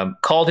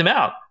called him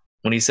out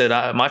when he said,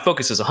 my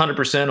focus is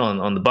 100%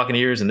 on the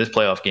Buccaneers in this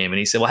playoff game. And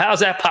he said, well, how's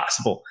that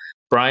possible,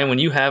 Brian, when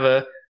you have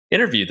a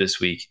interview this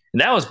week?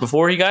 And that was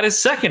before he got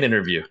his second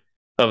interview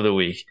of the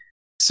week.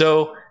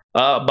 So,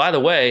 by the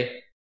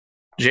way,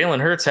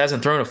 Jalen Hurts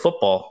hasn't thrown a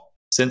football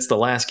since the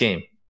last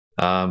game.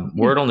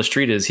 Word on the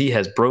street is he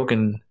has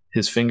broken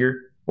his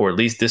finger, or at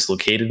least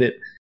dislocated it,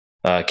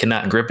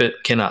 cannot grip it,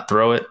 cannot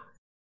throw it.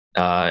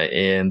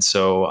 And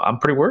so I'm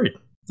pretty worried.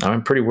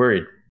 I'm pretty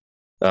worried.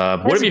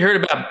 What have you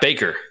heard about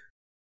Baker?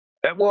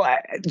 Well, I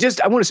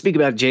want to speak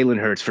about Jalen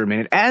Hurts for a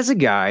minute. As a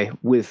guy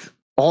with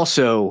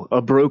also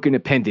a broken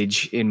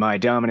appendage in my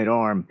dominant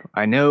arm,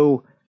 I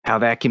know how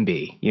that can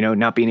be.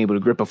 Not being able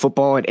to grip a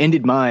football. It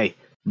ended my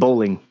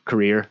bowling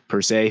career,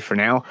 per se, for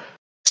now.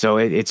 So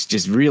it's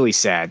just really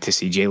sad to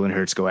see Jalen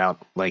Hurts go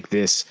out like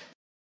this.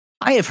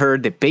 I have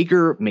heard that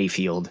Baker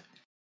Mayfield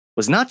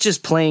was not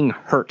just playing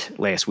hurt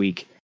last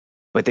week,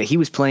 but that he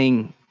was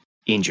playing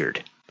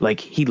injured. Like,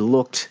 he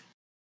looked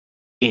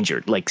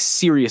injured, like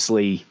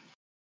seriously,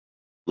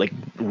 like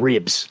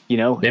ribs,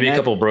 Maybe a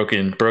couple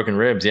broken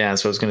ribs. Yeah,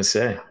 that's what I was going to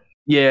say.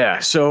 Yeah,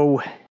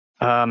 so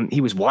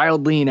he was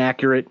wildly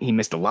inaccurate. He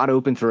missed a lot of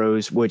open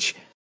throws, which,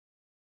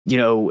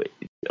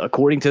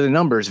 according to the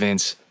numbers,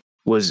 Vince,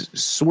 was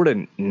sort of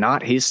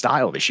not his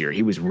style this year.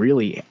 He was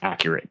really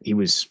accurate. He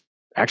was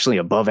actually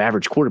above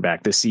average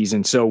quarterback this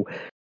season. So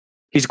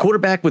he's a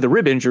quarterback with a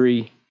rib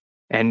injury,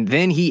 and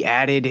then he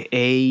added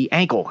a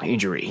ankle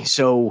injury.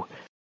 So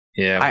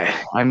yeah,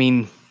 I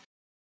mean,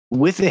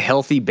 with a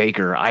healthy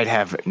Baker, I'd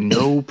have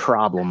no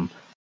problem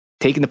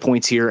taking the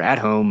points here at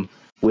home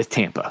with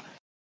Tampa.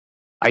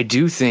 I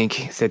do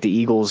think that the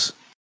Eagles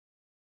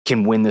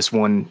can win this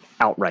one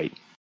outright.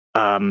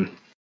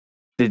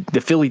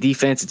 The Philly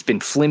defense, it's been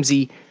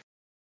flimsy,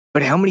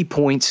 but how many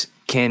points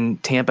can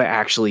Tampa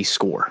actually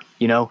score?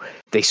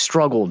 They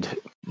struggled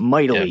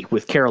mightily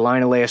with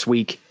Carolina last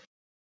week.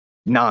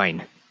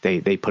 9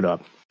 they put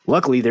up.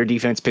 Luckily, their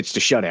defense pitched a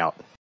shutout.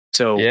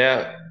 So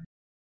yeah.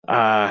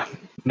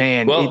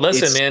 Man. Well,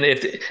 listen, man.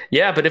 If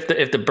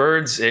the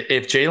Birds,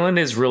 if Jalen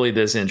is really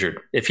this injured,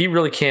 if he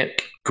really can't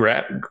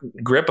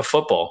grip a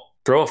football,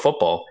 throw a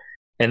football,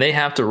 and they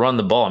have to run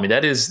the ball, I mean,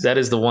 that is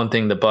the one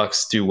thing the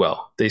Bucs do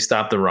well. They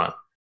stop the run.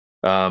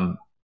 And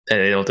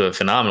they don't do it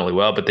phenomenally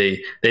well, but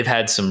they've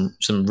had some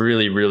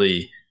really,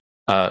 really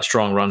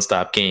strong run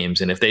stop games.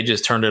 And if they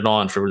just turned it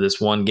on for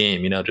this one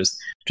game,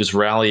 just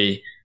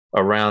rally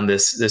around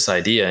this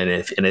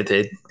idea. What are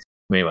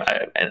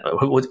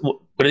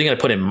they going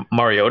to put in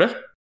Mariota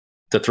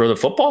to throw the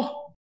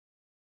football?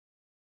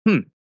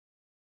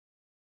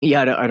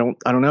 Yeah, I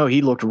don't know.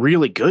 He looked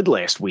really good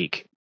last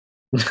week.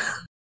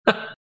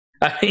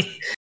 I mean,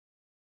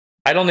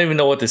 I don't even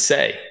know what to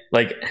say.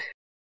 Like,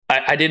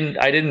 I didn't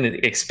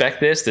expect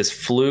this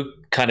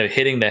fluke kind of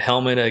hitting the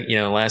helmet,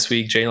 last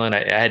week, Jalen.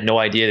 I had no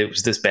idea it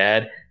was this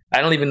bad.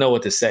 I don't even know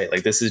what to say.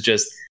 Like, this is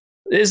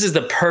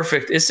the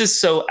perfect, it's just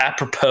so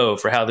apropos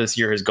for how this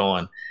year has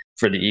gone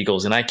for the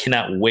Eagles. And I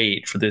cannot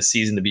wait for this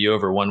season to be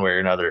over one way or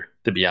another,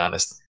 to be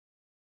honest.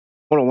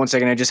 Hold on 1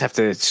 second. I just have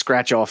to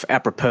scratch off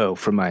apropos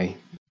from my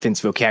Vince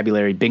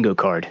vocabulary bingo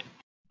card.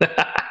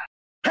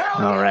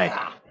 All right.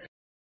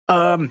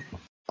 All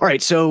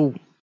right. So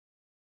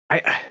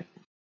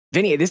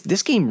Vinny,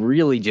 this game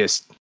really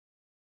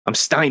I'm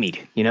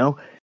stymied,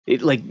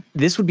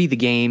 this would be the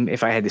game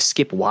if I had to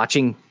skip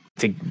watching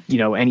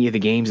any of the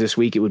games this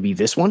week, it would be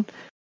this one.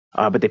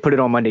 But they put it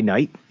on Monday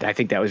night. I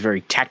think that was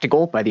very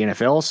tactical by the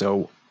NFL.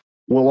 So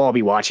we'll all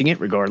be watching it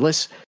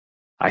regardless.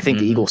 I think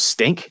the Eagles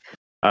stink.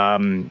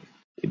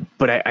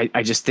 But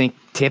I just think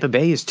Tampa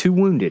Bay is too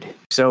wounded.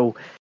 So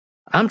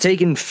I'm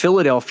taking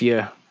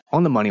Philadelphia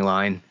on the money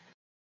line.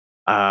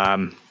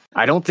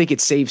 I don't think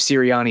it saves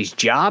Sirianni's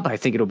job. I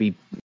think it'll be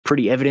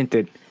pretty evident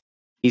that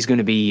he's going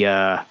to be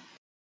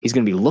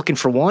looking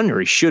for one, or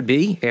he should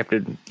be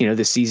after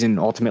this season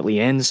ultimately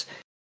ends.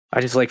 I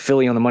just like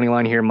Philly on the money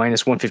line here,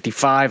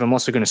 -155. I'm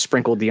also going to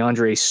sprinkle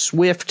DeAndre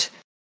Swift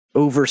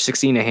over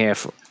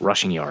 16.5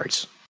 rushing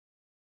yards.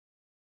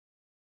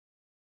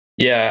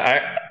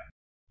 Yeah,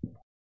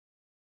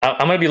 I'm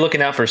going to be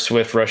looking out for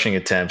Swift rushing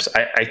attempts.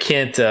 I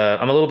can't.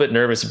 I'm a little bit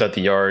nervous about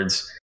the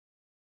yards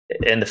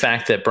and the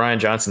fact that Brian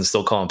Johnson's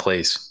still calling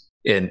plays,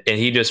 and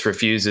he just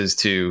refuses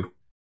to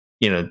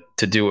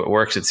do what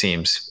works, it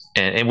seems,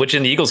 and which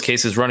in the Eagles'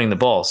 case is running the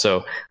ball.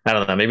 So I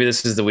don't know. Maybe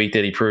this is the week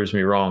that he proves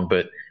me wrong.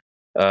 But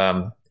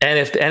and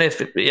if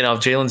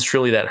Jalen's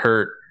truly that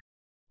hurt,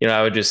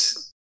 I would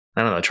just,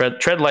 I don't know,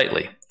 tread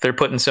lightly. If they're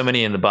putting so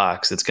many in the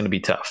box, it's going to be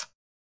tough.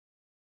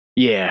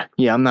 Yeah.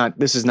 I'm not.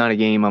 This is not a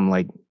game I'm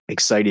like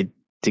excited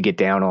to get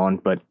down on,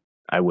 but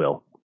I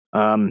will.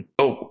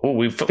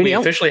 We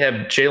officially have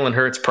Jalen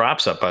Hurts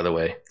props up, by the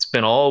way. It's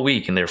been all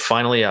week and they're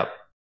finally up.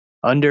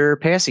 Under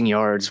passing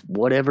yards,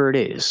 whatever it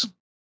is.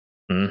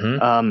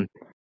 Mm-hmm.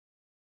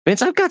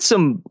 Vince, I've got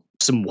some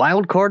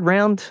wild card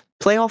round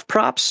playoff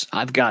props.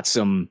 I've got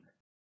some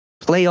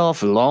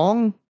playoff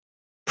long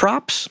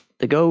props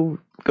to go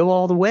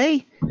all the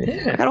way.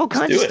 Yeah, I got all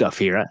kinds of stuff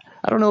here.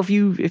 I don't know if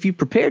you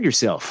prepared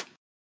yourself.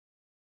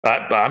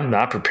 I'm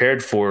not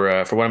prepared for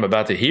what I'm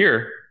about to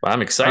hear.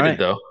 I'm excited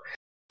though.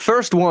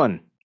 First one,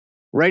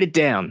 write it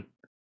down.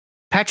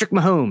 Patrick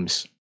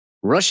Mahomes,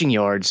 rushing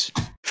yards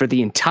for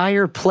the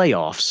entire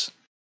playoffs,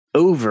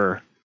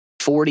 over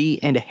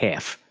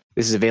 40.5.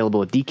 This is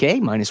available at DK,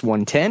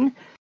 -110.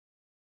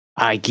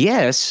 I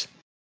guess,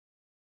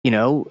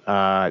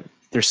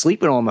 they're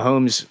sleeping on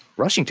Mahomes'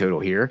 rushing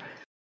total here.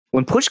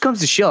 When push comes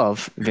to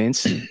shove,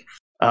 Vince,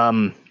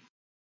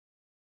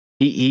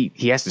 he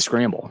has to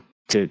scramble.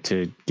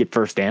 to get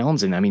first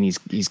downs. And I mean,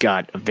 he's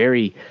got a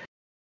very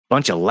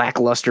bunch of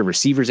lackluster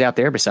receivers out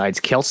there besides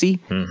Kelsey.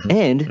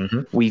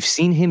 And we've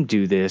seen him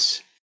do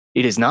this.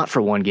 It is not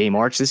for one game,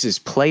 Arch. This is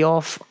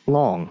playoff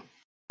long.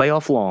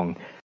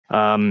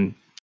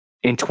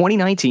 In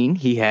 2019,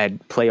 he had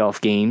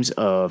playoff games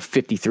of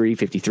 53,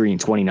 53,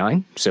 and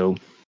 29. So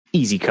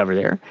easy cover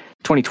there.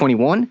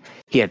 2021,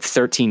 he had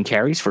 13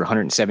 carries for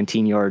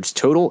 117 yards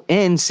total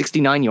and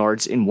 69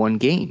 yards in one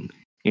game.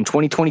 In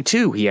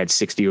 2022, he had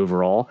 60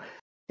 overall.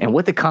 And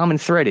what the common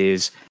thread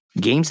is,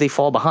 games they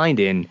fall behind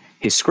in,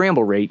 his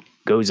scramble rate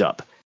goes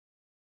up.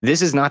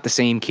 This is not the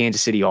same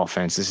Kansas City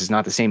offense. This is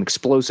not the same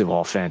explosive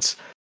offense.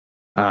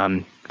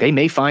 They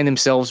may find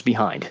themselves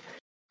behind.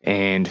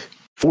 And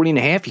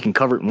 40.5, you can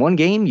cover it in one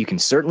game. You can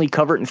certainly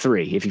cover it in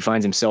 3 if he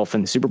finds himself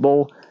in the Super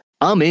Bowl.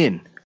 I'm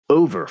in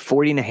over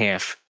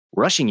 40.5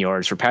 rushing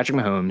yards for Patrick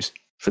Mahomes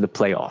for the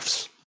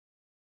playoffs.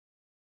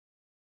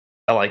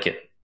 I like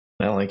it.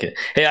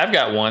 Hey, I've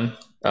got one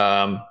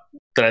that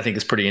I think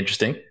is pretty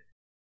interesting.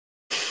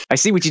 I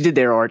see what you did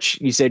there, Arch.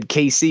 You said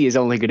KC is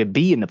only going to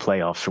be in the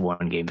playoffs for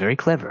one game. Very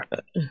clever.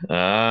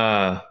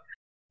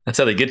 That's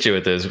how they get you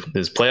with those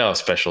playoff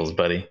specials,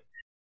 buddy.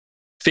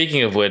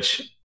 Speaking of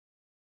which,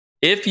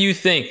 if you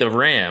think the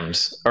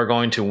Rams are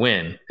going to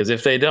win, because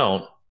if they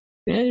don't,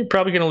 you're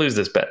probably going to lose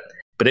this bet.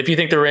 But if you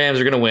think the Rams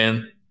are going to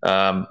win,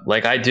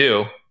 like I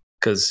do,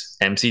 because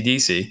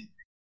MCDC,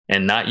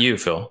 and not you,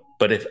 Phil,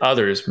 but if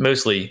others,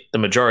 mostly the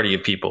majority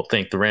of people,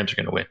 think the Rams are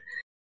going to win,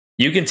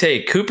 you can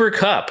take Cooper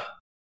Kupp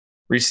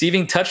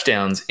receiving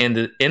touchdowns in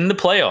the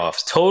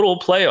playoffs, total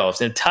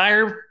playoffs,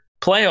 entire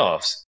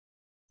playoffs.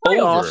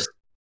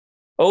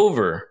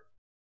 Over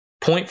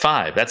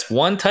 0.5. That's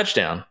one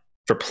touchdown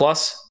for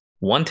plus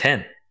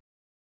 110.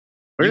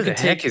 Where the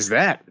heck is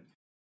that?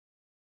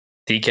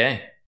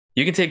 DK.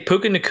 You can take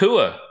Puka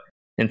Nacua,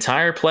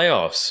 entire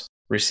playoffs,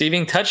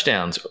 receiving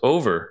touchdowns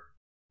over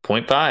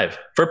 0.5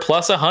 for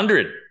plus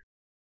 100.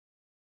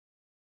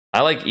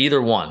 I like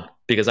either one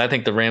because I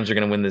think the Rams are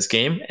going to win this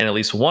game, and at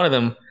least one of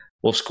them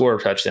will score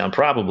a touchdown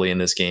probably in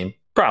this game.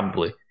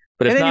 Probably.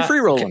 But if and then not, you free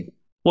roll them.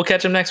 We'll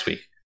catch them next week.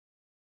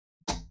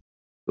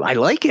 I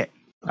like it.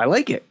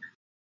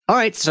 All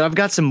right, so I've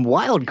got some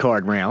wild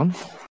card round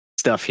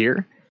stuff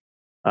here.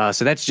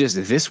 So that's just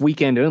this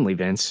weekend only,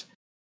 Vince.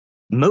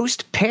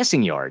 Most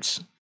passing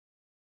yards.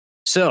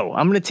 So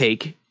I'm going to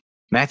take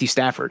Matthew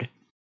Stafford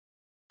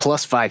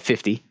plus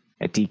 550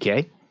 at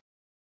DK.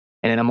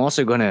 And then I'm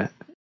also going to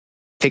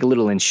take a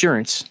little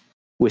insurance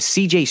with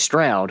CJ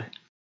Stroud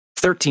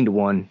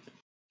 13-1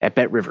 at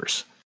Bet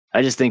Rivers.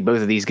 I just think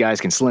both of these guys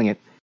can sling it.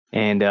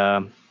 And,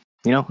 I'm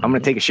going to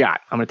take a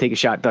shot. I'm going to take a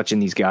shot Dutching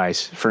these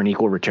guys for an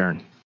equal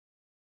return.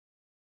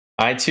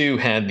 I, too,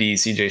 had the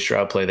CJ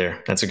Stroud play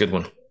there. That's a good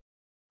one.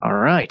 All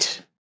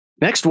right.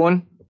 Next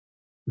one.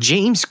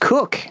 James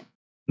Cook.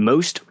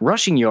 Most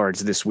rushing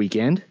yards this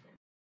weekend.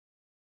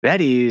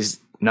 That is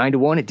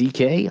 9-1 at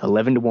DK,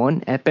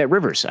 11-1 at Bet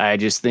Rivers. I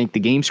just think the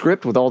game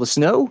script with all the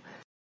snow,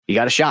 you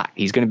got a shot.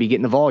 He's going to be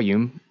getting the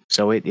volume,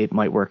 so it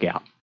might work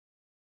out.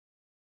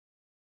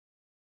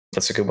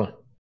 That's a good one.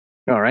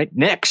 All right.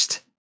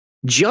 Next.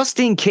 Just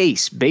in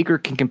case Baker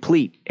can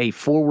complete a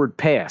forward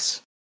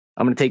pass,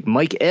 I'm going to take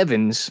Mike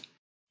Evans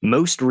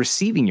most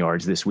receiving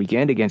yards this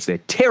weekend against a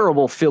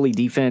terrible Philly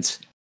defense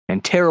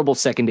and terrible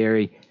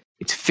secondary.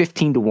 It's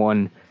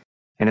 15-1.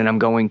 And then I'm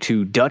going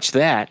to Dutch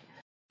that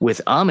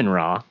with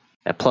Amon-Ra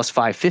at plus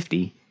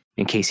 550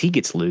 in case he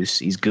gets loose.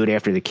 He's good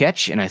after the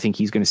catch, and I think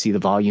he's going to see the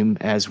volume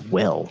as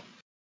well.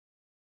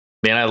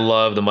 Man, I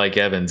love the Mike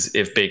Evans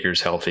if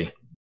Baker's healthy.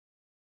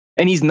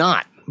 And he's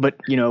not, but,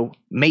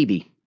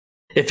 maybe.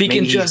 If he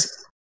can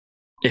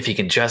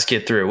just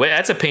get through. Wait,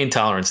 that's a pain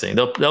tolerance thing.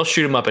 They'll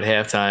shoot him up at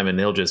halftime and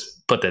they'll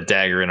just put that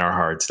dagger in our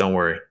hearts. Don't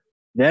worry.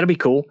 That'll be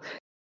cool.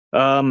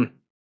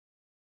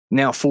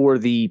 Now for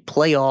the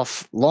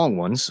playoff long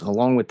ones,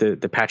 along with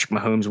the Patrick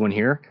Mahomes one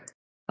here,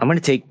 I'm going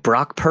to take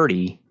Brock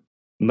Purdy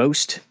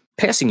most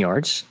passing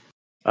yards.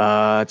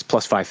 It's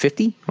plus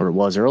 550, or it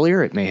was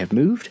earlier. It may have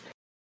moved.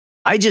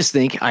 I just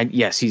think,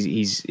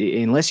 he's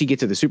unless you get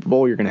to the Super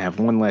Bowl, you're going to have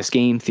one less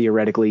game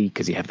theoretically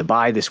because you have the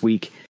bye this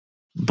week.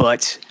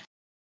 But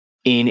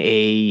in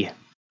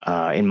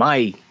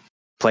my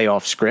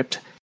playoff script,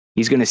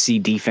 he's going to see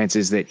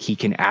defenses that he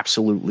can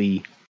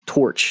absolutely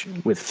torch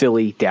with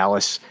Philly,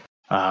 Dallas,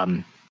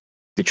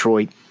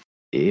 Detroit,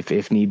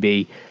 if need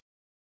be.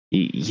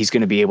 He's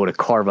going to be able to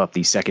carve up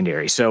these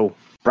secondaries. So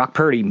Brock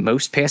Purdy,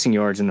 most passing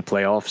yards in the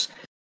playoffs,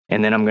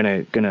 and then I'm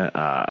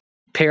gonna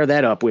pair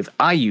that up with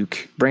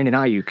Brandon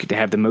Ayuk, to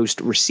have the most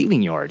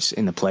receiving yards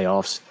in the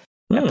playoffs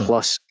at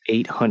plus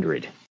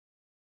 800.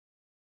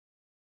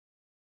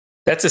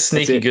 That's a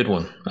sneaky good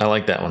one. I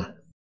like that one.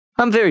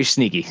 I'm very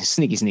sneaky.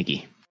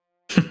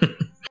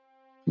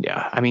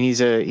 Yeah, I mean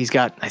he's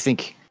got I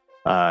think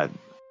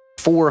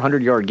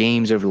 400-yard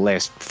games over the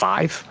last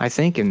 5, I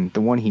think, and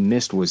the one he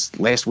missed was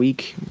last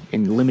week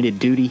in limited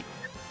duty.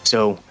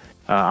 So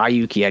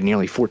Ayuk, he had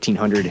nearly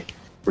 1,400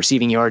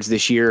 receiving yards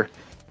this year.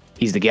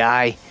 He's the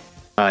guy.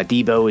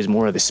 Debo is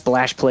more of the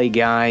splash play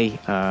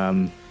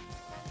guy.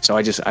 So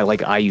I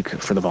like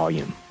Ayuk for the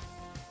volume.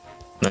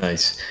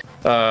 Nice.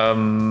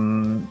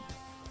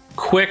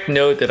 Quick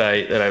note that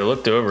I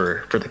looked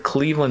over for the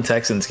Cleveland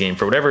Texans game,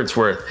 for whatever it's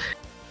worth.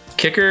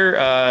 Kicker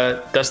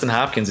Dustin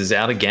Hopkins is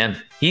out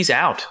again. He's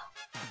out.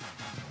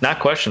 Not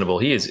questionable.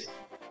 He is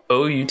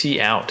OUT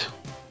out.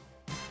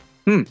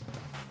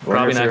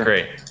 Probably not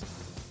great.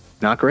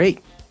 Not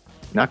great.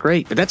 Not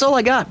great. But that's all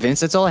I got, Vince.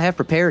 That's all I have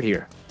prepared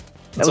here.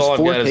 That's all I've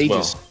got as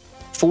well.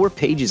 4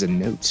 pages of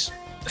notes.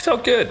 It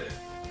felt good.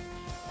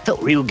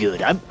 Felt real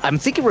good. I'm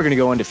thinking we're going to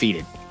go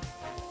undefeated.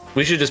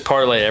 We should just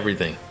parlay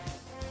everything.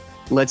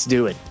 Let's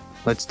do it.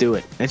 Let's do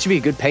it. That should be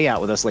a good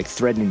payout with us, like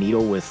threading a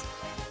needle with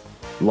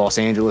Los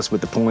Angeles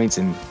with the points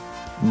and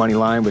money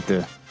line with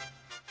the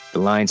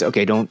lines.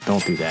 Okay, don't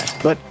do that.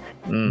 But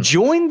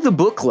join the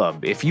book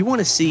club if you want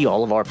to see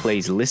all of our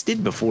plays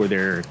listed before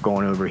they're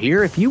going over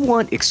here. If you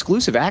want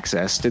exclusive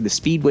access to the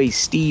Speedway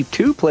Steve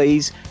 2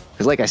 plays,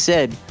 because like I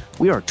said,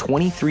 we are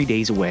 23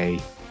 days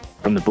away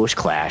from the Busch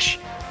Clash.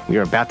 We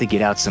are about to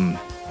get out some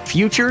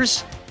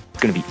futures.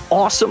 It's going to be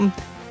awesome.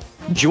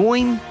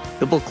 Join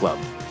the book club.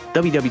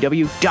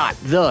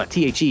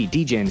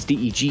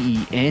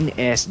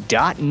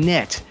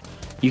 www.thedegens.net.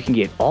 You can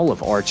get all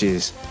of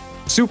Arch's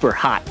super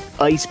hot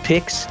ice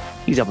picks.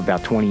 He's up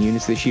about 20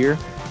 units this year.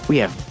 We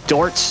have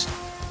darts,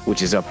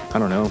 which is up,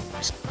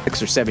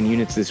 6 or 7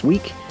 units this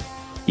week.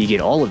 You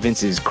get all of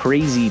Vince's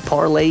crazy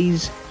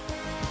parlays,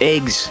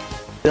 eggs,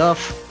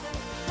 stuff,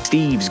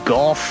 Steve's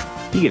golf.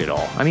 You get it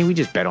all. I mean, we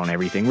just bet on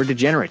everything. We're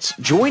degenerates.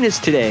 Join us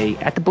today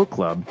at the book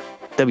club,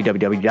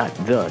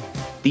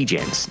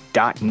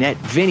 www.thedegens.net.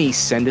 Vinny,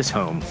 send us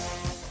home.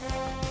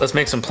 Let's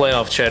make some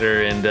playoff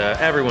cheddar, and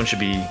everyone should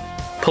be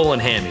pulling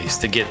hammies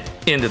to get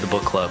into the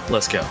book club.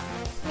 Let's go.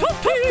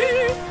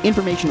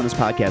 Information on this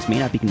podcast may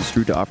not be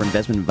construed to offer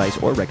investment advice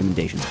or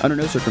recommendations. Under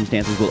no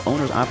circumstances will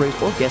owners, operators,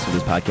 or guests of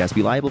this podcast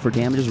be liable for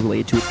damages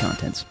related to its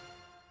contents.